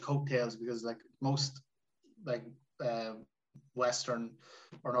father's coattails because like most like Western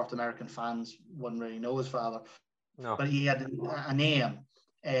or North American fans wouldn't really know his father. No. But he had a name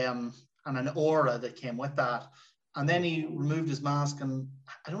and an aura that came with that. And then he removed his mask, and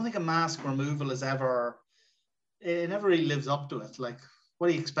I don't think a mask removal is ever, it never really lives up to it. Like, what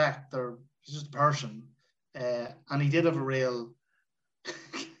do you expect? He's just a person. And he did have a real,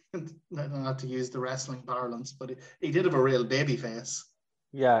 not to use the wrestling parlance, but he did have a real baby face.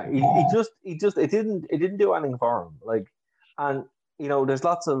 Yeah, he just it didn't do anything for him. Like, and you know, there's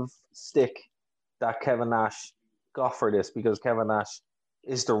lots of stick that Kevin Nash got for this because Kevin Nash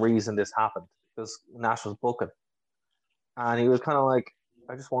is the reason this happened because Nash was booking. And he was kind of like,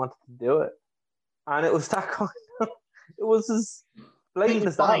 I just wanted to do it. And it was that kind of, it was as blatant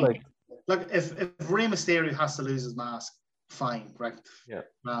as that. Like, look, if Rey Mysterio has to lose his mask, fine, right? Yeah.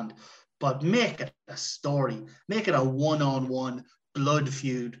 But make it a story. Make it a one-on-one blood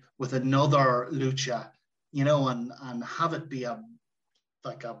feud with another lucha, you know, and have it be a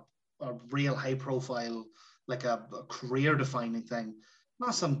real high profile, like a career-defining thing.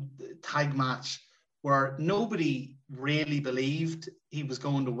 Not some tag match where nobody really believed he was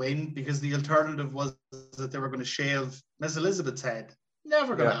going to win because the alternative was that they were going to shave Miss Elizabeth's head.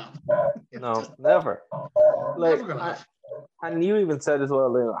 Never going to happen. No, never. Like, never going to happen. And you even said as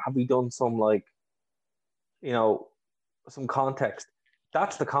well, you know, have we done some, like, you know, some context?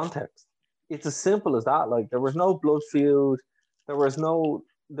 That's the context. It's as simple as that. Like, there was no blood feud. There was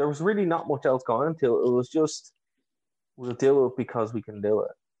really not much else going into it. It was just, we'll do it because we can do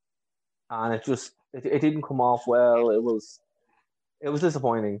it. And it didn't come off well. It was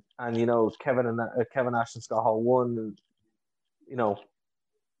disappointing. And, you know, Kevin Nash and Scott Hall won. And, you know,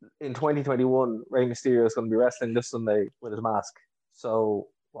 in 2021, Rey Mysterio is going to be wrestling this Sunday with his mask. So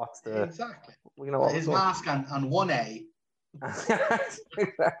what's the... Exactly. You know, his mask and 1A.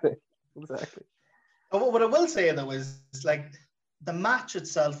 Exactly. But what I will say, though, is like the match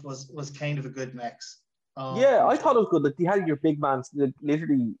itself was kind of a good mix. Yeah, I thought it was good. Like, you had your big man,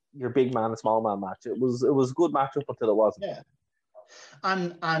 literally your big man and small man match. It was a good match up until it wasn't. Yeah.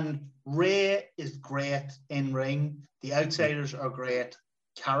 And Rey is great in ring. The Outsiders are great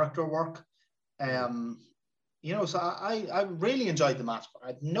character work. You know, so I really enjoyed the match.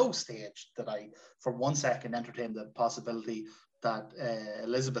 But at no stage did I, for 1 second, entertain the possibility that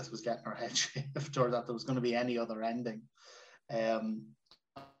Elizabeth was getting her head shaved or that there was going to be any other ending.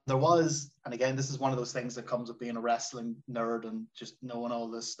 There was, and again, this is one of those things that comes with being a wrestling nerd and just knowing all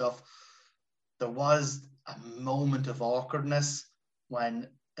this stuff. There was a moment of awkwardness when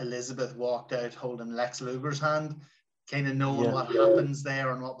Elizabeth walked out holding Lex Luger's hand, kind of knowing what happens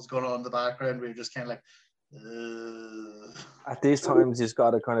there and what was going on in the background. We were just kind of like, At these times, you've got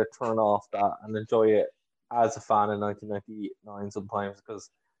to kind of turn off that and enjoy it as a fan in 1999 sometimes,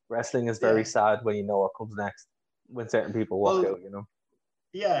 because wrestling is very sad when you know what comes next, when certain people walk out, you know.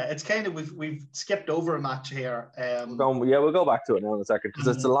 Yeah, it's kind of we've skipped over a match here. We'll go back to it now in a second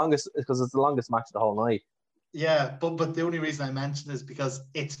because it's the longest match of the whole night. Yeah, but the only reason I mentioned is because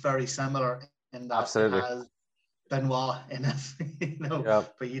it's very similar in that Absolutely. It has Benoit in it, you know. Yeah.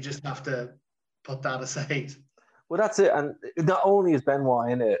 But you just have to put that aside. Well, that's it. And not only is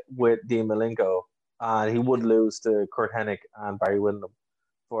Benoit in it with Dean Malenko, and he would lose to Kurt Hennig and Barry Windham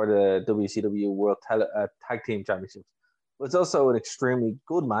for the WCW World Tag Team Championships. But it's also an extremely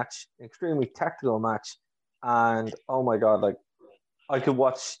good match, extremely tactical match, and oh my god, like I could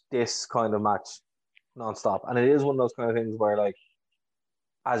watch this kind of match nonstop. And it is one of those kind of things where, like,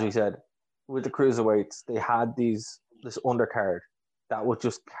 as we said, with the cruiserweights, they had this undercard that would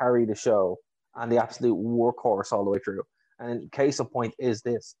just carry the show and the absolute workhorse all the way through. And in case of point is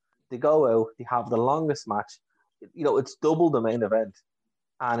this: they go out, they have the longest match, it's double the main event,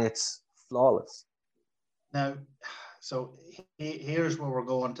 and it's flawless. Now, so here's where we're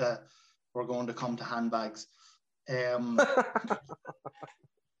going to come to handbags.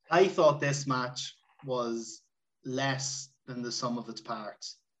 I thought this match was less than the sum of its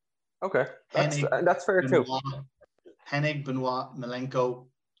parts. Okay, that's fair too. Hennig, Benoit, Malenko.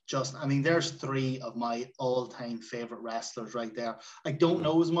 There's three of my all-time favorite wrestlers right there. I don't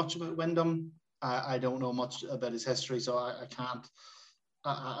know as much about Wyndham. I don't know much about his history, so I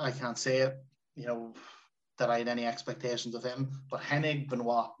can't say it. That I had any expectations of him. But Hennig,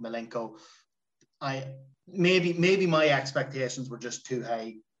 Benoit, Malenko. Maybe my expectations were just too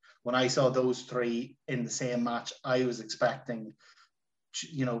high. When I saw those three in the same match, I was expecting,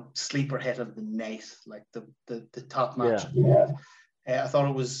 sleeper hit of the night, like the top match. Yeah. I thought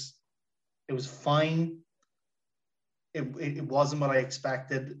it was fine. It wasn't what I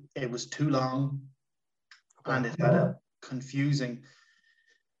expected. It was too long, and it had a confusing,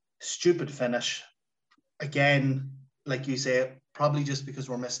 stupid finish. Again, like you say, probably just because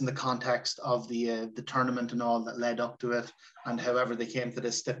we're missing the context of the tournament and all that led up to it, and however they came to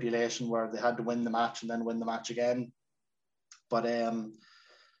this stipulation where they had to win the match and then win the match again. But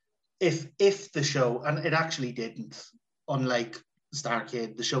if the show, and it actually didn't, unlike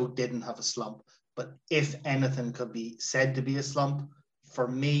Starrcade, the show didn't have a slump. But if anything could be said to be a slump, for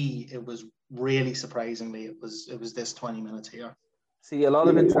me, it was really surprisingly, it was this 20 minutes here. See, a lot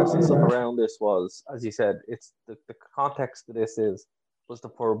of interesting stuff around this was, as you said, it's the context of this was the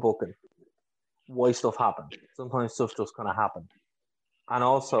poor booking. Why stuff happened. Sometimes stuff just kind of happened. And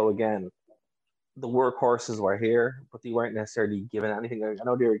also, again, the workhorses were here, but they weren't necessarily given anything. I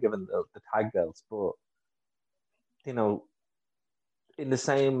know they were given the tag belts, but, in the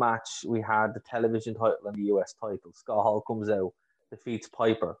same match, we had the television title and the US title. Scott Hall comes out, defeats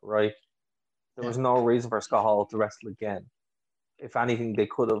Piper, right? There was no reason for Scott Hall to wrestle again. If anything, they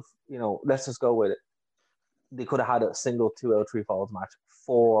could have, let's just go with it. They could have had a single 2 out 3 falls match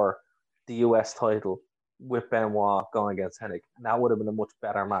for the US title with Benoit going against Hennig. And that would have been a much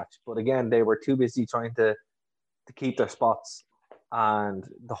better match. But again, they were too busy trying to keep their spots. And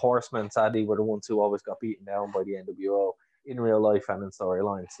the Horsemen, sadly, were the ones who always got beaten down by the NWO in real life and in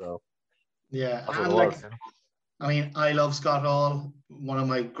storyline. So, yeah. I love Scott Hall. One of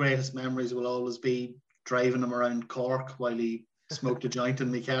my greatest memories will always be driving him around Cork while he smoked a joint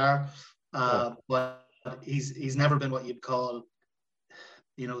in my car. But he's never been what you'd call,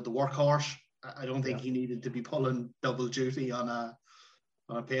 the workhorse. I don't think he needed to be pulling double duty on a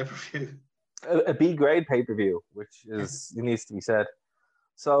pay-per-view. A B grade pay-per-view, which needs to be said.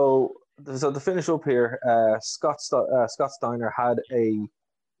 So to finish up here, Scott Steiner had a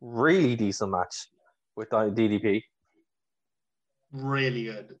really decent match with DDP. Really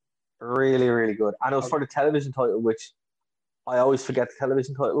good. Really, really good. And it was for the television title, which I always forget the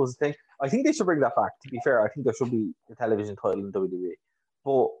television title was a thing. I think they should bring that back, to be fair. I think there should be the television title in WWE.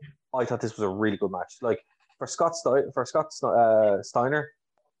 But I thought this was a really good match. Like, for Scott Steiner,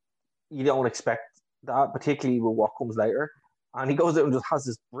 you don't expect that, particularly with what comes later. And he goes out and just has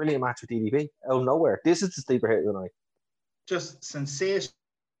this brilliant match with DDP out of nowhere. This is the sleeper hit of the night. Just sensational,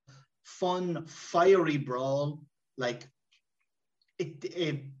 fun, fiery brawl. Like,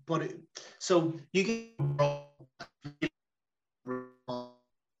 so you can,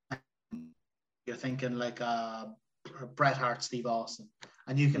 you're thinking like Bret Hart, Steve Austin,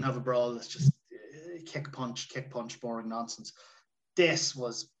 and you can have a brawl that's just kick punch, boring nonsense. This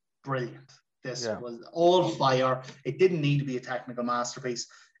was brilliant. This was all fire. It didn't need to be a technical masterpiece.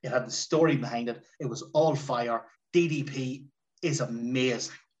 It had the story behind it. It was all fire. DDP is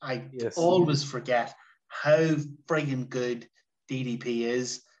amazing. I always forget how friggin' good DDP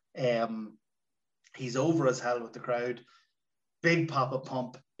is. He's over as hell with the crowd. Big Papa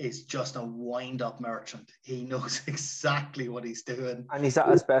Pump is just a wind-up merchant. He knows exactly what he's doing. And he's at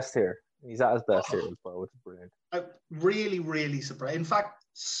his best here. He's at his best here as well, which is brilliant. I'm really, really surprised. In fact,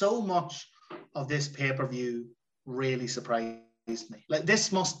 so much of this pay-per-view really surprised me. Like,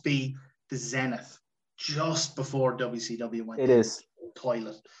 this must be the zenith just before WCW went to the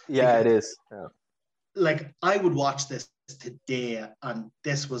toilet. Yeah, because, it is. Yeah. Like, I would watch this today, and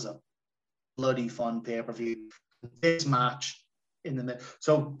this was a bloody fun pay-per-view. This match in the middle.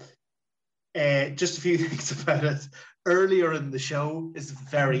 So, just a few things about it. Earlier in the show is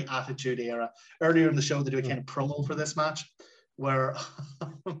very Attitude Era. Earlier in the show, they do a kind of promo for this match where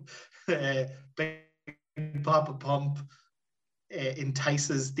Big Papa Pump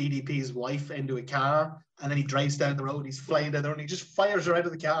entices DDP's wife into a car, and then he drives down the road. He's flying down there, and he just fires her out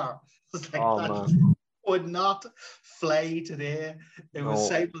of the car. It's like, would not fly today. It was No.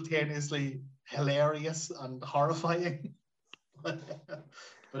 simultaneously hilarious and horrifying. But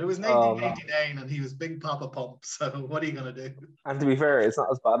it was 1989 and he was Big Papa Pump. So what are you going to do? And to be fair, it's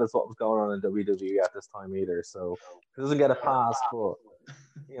not as bad as what was going on in WWE at this time either. So it doesn't get a pass, but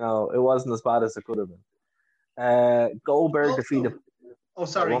you know, it wasn't as bad as it could have been. Goldberg defeated. Oh,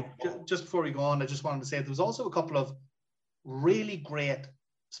 sorry. Just before we go on, I just wanted to say there was also a couple of really great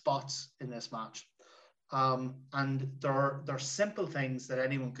spots in this match. And they're simple things that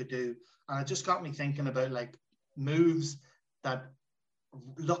anyone could do. And it just got me thinking about like moves that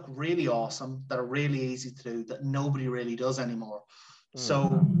look really awesome, that are really easy to do, that nobody really does anymore.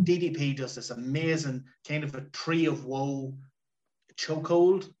 So DDP does this amazing kind of a tree of woe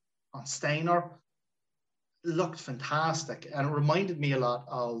chokehold on Steiner. Looked fantastic, and it reminded me a lot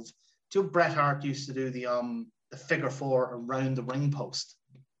of Bret Hart used to do the figure four around the ring post.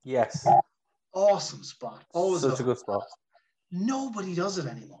 Yes, awesome spot. Always such a good spot. Nobody does it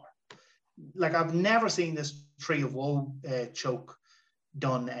anymore. Like I've never seen this tree of woe choke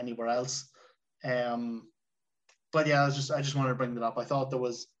done anywhere else. But yeah, I just wanted to bring that up. I thought there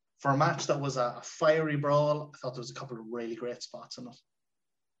was, for a match that was a fiery brawl, I thought there was a couple of really great spots in it.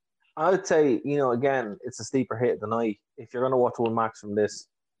 I would say, you know, again, it's a steeper hit of the night. If you're going to watch one match from this,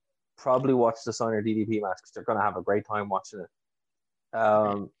 probably watch the Steiner DDP match because you're going to have a great time watching it.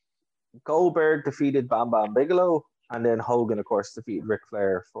 Goldberg defeated Bam Bam Bigelow, and then Hogan, of course, defeated Ric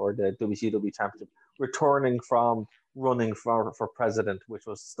Flair for the WCW Championship, returning from running for president, which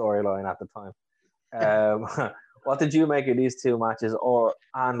was the storyline at the time. What did you make of these two matches, or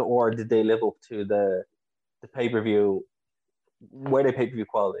did they live up to the pay-per-view? Were they pay-per-view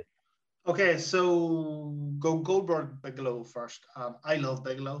quality? Okay, so go Goldberg Bigelow first. I love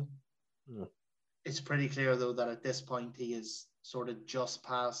Bigelow. It's pretty clear though that at this point he is sort of just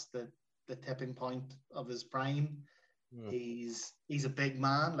past the tipping point of his prime. He's a big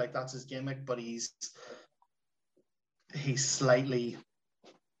man, like that's his gimmick, but he's slightly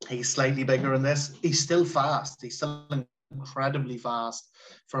bigger in this. He's still fast. He's still incredibly fast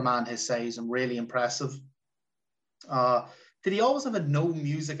for a man his size and really impressive. Did he always have a no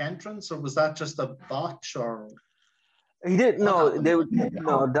music entrance, or was that just a botch? Or he didn't. No, they would.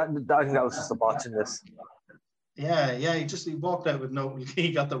 No, I think that was just a botch in this. Yeah. He walked out with no.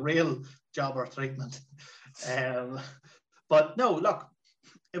 He got the real jobber treatment. But no, look,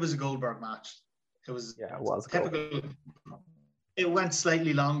 it was a Goldberg match. It was typical. It went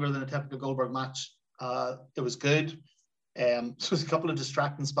slightly longer than a typical Goldberg match. It was good. There was a couple of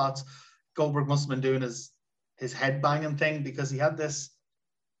distracting spots. Goldberg must have been doing his head banging thing because he had this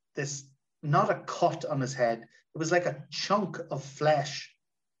not a cut on his head. It was like a chunk of flesh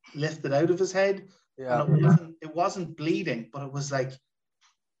lifted out of his head. Yeah. And it wasn't bleeding, but it was like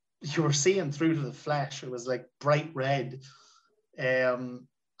you were seeing through to the flesh. It was like bright red. And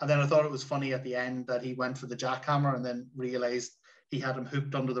then I thought it was funny at the end that he went for the jackhammer and then realized he had him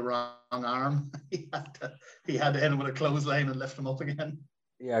hooked under the wrong arm. he had to hit him with a clothesline and lift him up again.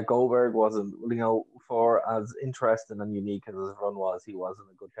 Yeah, Goldberg wasn't, for as interesting and unique as his run was, he wasn't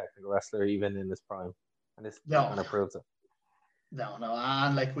a good technical wrestler even in his prime. And this kind of proves it. No.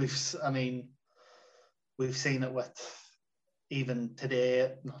 And like we've seen it with even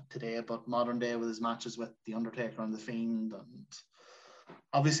today, not today, but modern day with his matches with The Undertaker and The Fiend. And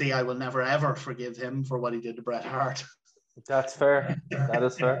obviously I will never ever forgive him for what he did to Bret Hart. That's fair. That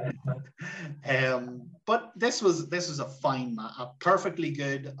is fair. But this was a fine match, a perfectly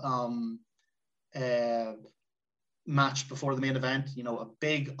good match before the main event. You know, a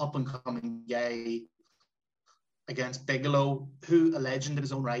big up and coming guy against Bigelow, who a legend in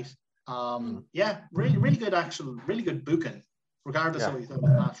his own right. Yeah, really good really good booking, regardless of what you thought of the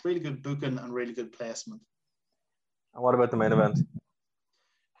match. Really good booking and really good placement. And what about the main event?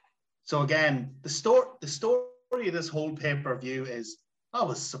 So again, the story of this whole pay-per-view is that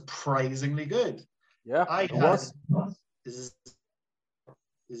was surprisingly good. Yeah, I had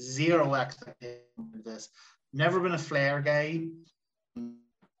zero expectation of this. Never been a Flair guy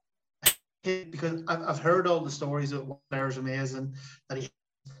because I've heard all the stories of Flair's amazing, that he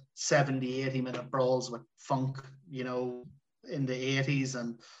 70-80 minute brawls with Funk, you know, in the 80s,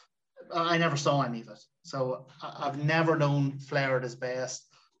 and I never saw any of it. So I've never known Flair at his best.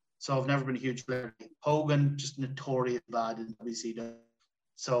 So I've never been a huge Flair. Hogan, just notorious bad in WCW.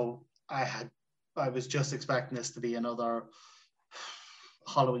 So I was just expecting this to be another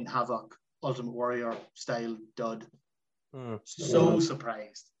Halloween Havoc, Ultimate Warrior style dud. So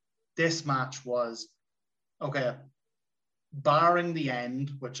surprised. This match was, okay, barring the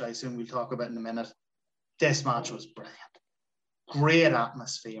end, which I assume we'll talk about in a minute, this match was brilliant. great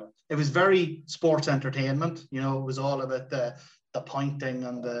atmosphere. It was very sports entertainment. You know, it was all about the pointing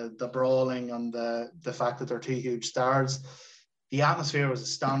and the brawling and the fact that they're two huge stars. The atmosphere was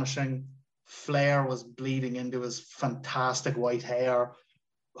astonishing. Flair was bleeding into his fantastic white hair.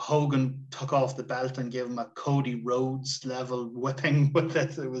 Hogan took off the belt and gave him a Cody Rhodes level whipping with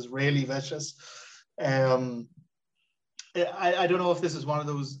it. It was really vicious. I don't know if this is one of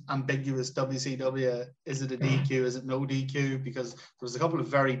those ambiguous WCW. Is it a DQ? Is it no DQ? Because there was a couple of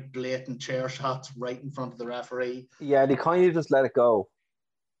very blatant chair shots right in front of the referee. Yeah, they kind of just let it go.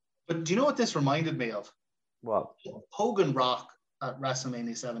 But do you know what this reminded me of? What? Hogan Rock at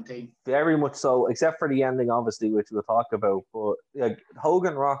WrestleMania 17. Very much so, except for the ending, obviously, which we'll talk about. But like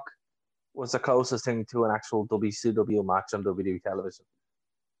Hogan Rock was the closest thing to an actual WCW match on WWE television.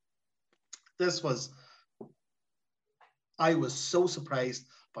 I was so surprised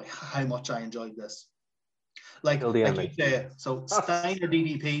by how much I enjoyed this. Like you say, so Steiner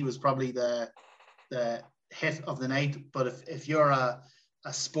DDP was probably the hit of the night. But if you're a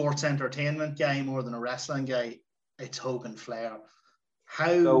sports entertainment guy more than a wrestling guy, it's Hogan Flair.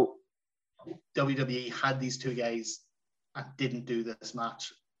 How WWE had these two guys and didn't do this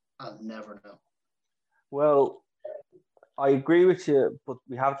match, I'll never know. Well, I agree with you, but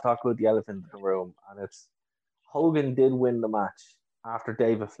we have to talk about the elephant in the room, and it's Hogan did win the match after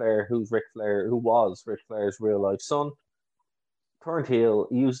David Flair, who was Ric Flair's real life son, turned heel,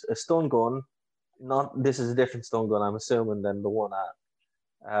 used a stun gun. This is a different stun gun, I'm assuming, than the one at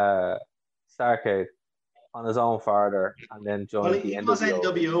Starrcade, on his own father, and then joined the NWO. Was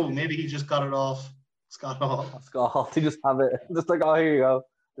NWO. Maybe he just got it off Scott Hall. He just have it, just like, oh, here you go.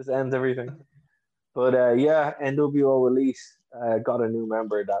 This ends everything. But NWO Elite got a new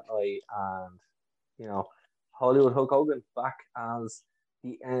member that night, and you know, Hollywood Hulk Hogan back as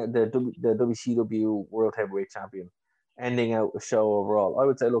the WCW World Heavyweight Champion, ending out the show overall. I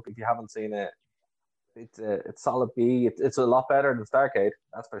would say, look, if you haven't seen it, it's solid B. It's a lot better than Starrcade,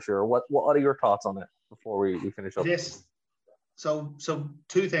 that's for sure. What are your thoughts on it before we finish up? Yes. So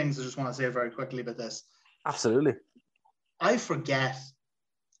two things I just want to say very quickly about this. Absolutely. I forget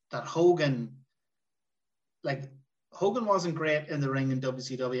that Hogan wasn't great in the ring in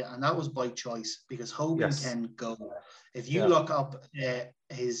WCW, and that was by choice, because Hogan can go. If you look up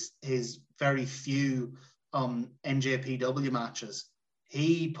his very few NJPW matches,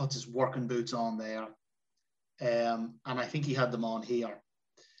 he puts his working boots on there, and I think he had them on here.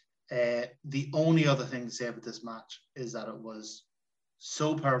 The only other thing to say about this match is that it was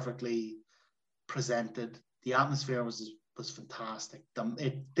so perfectly presented. The atmosphere was fantastic.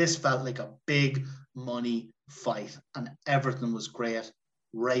 This felt like a big money fight, and everything was great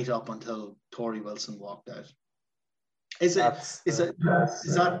right up until Tori Wilson walked out. Is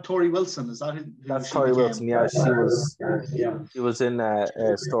that Tori Wilson? Is that who that's Tori Wilson? Yeah, she was in a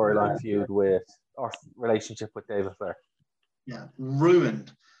storyline feud with, or relationship with, David Flair. Yeah,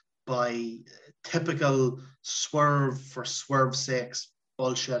 ruined by typical swerve for swerve's sakes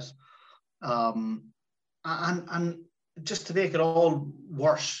bullshit. And just to make it all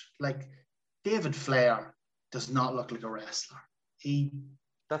worse, like, David Flair does not look like a wrestler.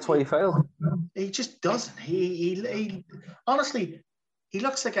 That's why he failed. He just doesn't. He honestly, he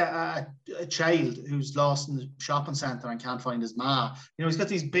looks like a child who's lost in the shopping centre and can't find his ma. You know, he's got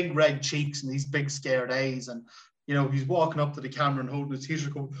these big red cheeks and these big scared eyes, and you know, he's walking up to the camera and holding his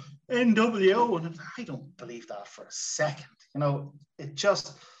t-shirt going, NWO, and I don't believe that for a second. You know, it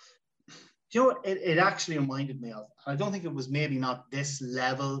just, you know what it actually reminded me of? I don't think it was maybe not this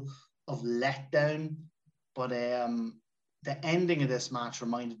level of letdown, but the ending of this match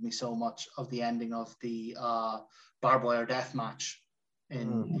reminded me so much of the ending of the barbed wire death match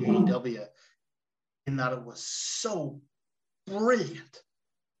in AEW, in that it was so brilliant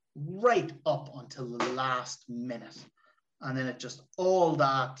right up until the last minute, and then it just, all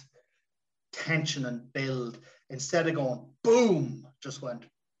that tension and build, instead of going boom, just went.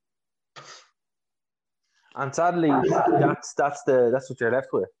 And sadly, that's what you're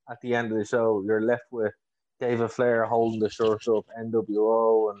left with at the end of the show. You're left with David Flair holding the shirt up,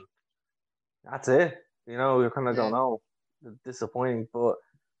 NWO, and that's it. You know, you're kind of going, oh, disappointing. But,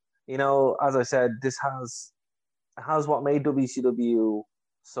 you know, as I said, this has what made WCW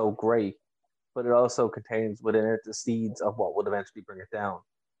so great, but it also contains within it the seeds of what would eventually bring it down.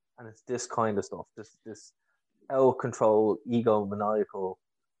 And it's this kind of stuff, this out-of-control, egomaniacal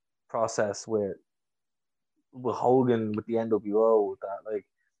process with Hogan, with the NWO, that, like,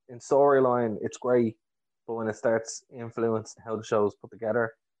 in storyline, it's great, but when it starts influencing how the show is put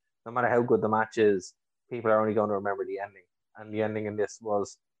together, no matter how good the match is, people are only going to remember the ending. And the ending in this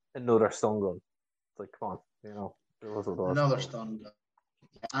was another stun gun. It's like, come on, you know. Another stun gun.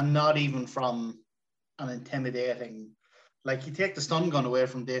 And not even from an intimidating. Like, you take the stun gun away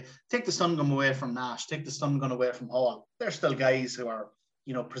from take the stun gun away from Nash, take the stun gun away from Hall. They're still guys who are,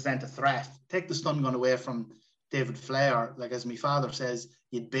 present a threat. Take the stun gun away from David Flair. Like, as my father says,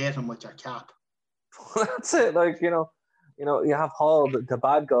 you'd bait him with your cap. That's it. Like, you have Hall, the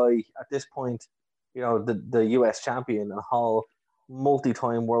bad guy at this point, the US champion, and Hall,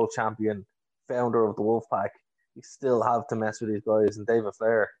 multi-time world champion, founder of the Wolfpack. You still have to mess with these guys, and David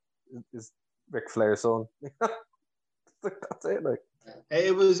Flair is Ric Flair's son. That's it. Like,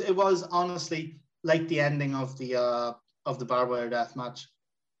 it was honestly like the ending of the barbed wire death match.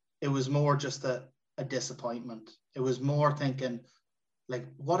 It was more just a disappointment. It was more thinking, like,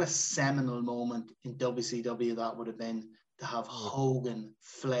 what a seminal moment in WCW that would have been to have Hogan,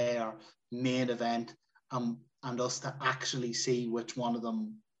 Flair, main event, and us to actually see which one of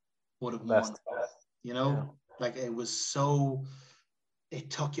them would have won. Like, it was so. It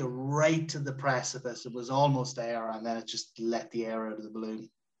took you right to the precipice. It was almost there, and then it just let the air out of the balloon.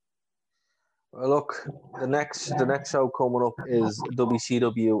 Well, look, the next show coming up is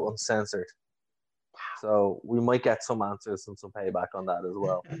WCW Uncensored. So we might get some answers and some payback on that as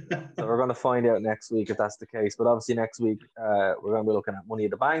well. So we're going to find out next week if that's the case. But obviously next week we're going to be looking at Money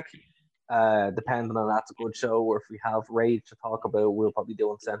in the Bank. Depending on that's a good show, or if we have Rage to talk about, we'll probably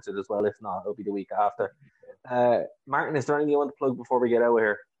do Uncensored as well. If not, it'll be the week after. Martin, is there anything you want to plug before we get out of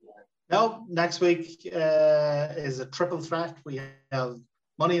here? No, next week is a triple threat. We have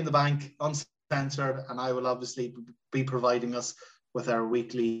Money in the Bank, Uncensored, and I will obviously be providing us with our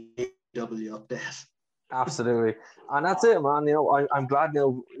weekly AEW update. Absolutely, and that's it, man. I'm glad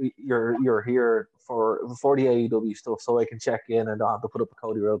you're here for the AEW stuff, so I can check in and don't have to put up a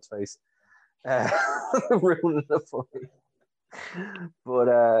Cody Rhodes face, ruining it for me. But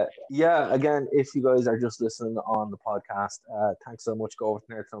again, if you guys are just listening on the podcast, thanks so much. Go over to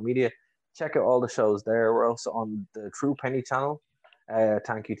Nerd to Know Media, check out all the shows there. We're also on the True Penny channel.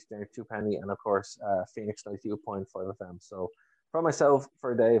 Thank you to True Penny, and of course Phoenix 92.5 FM. So for myself,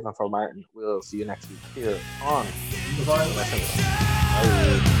 for Dave, and for Martin, we'll see you next week here on Bye.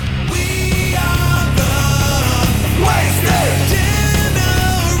 We are the wasted generation.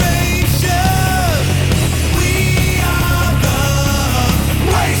 We are the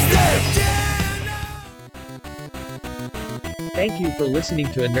wasted generation. Thank you for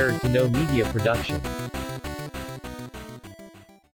listening to a Nerd to Know Media production.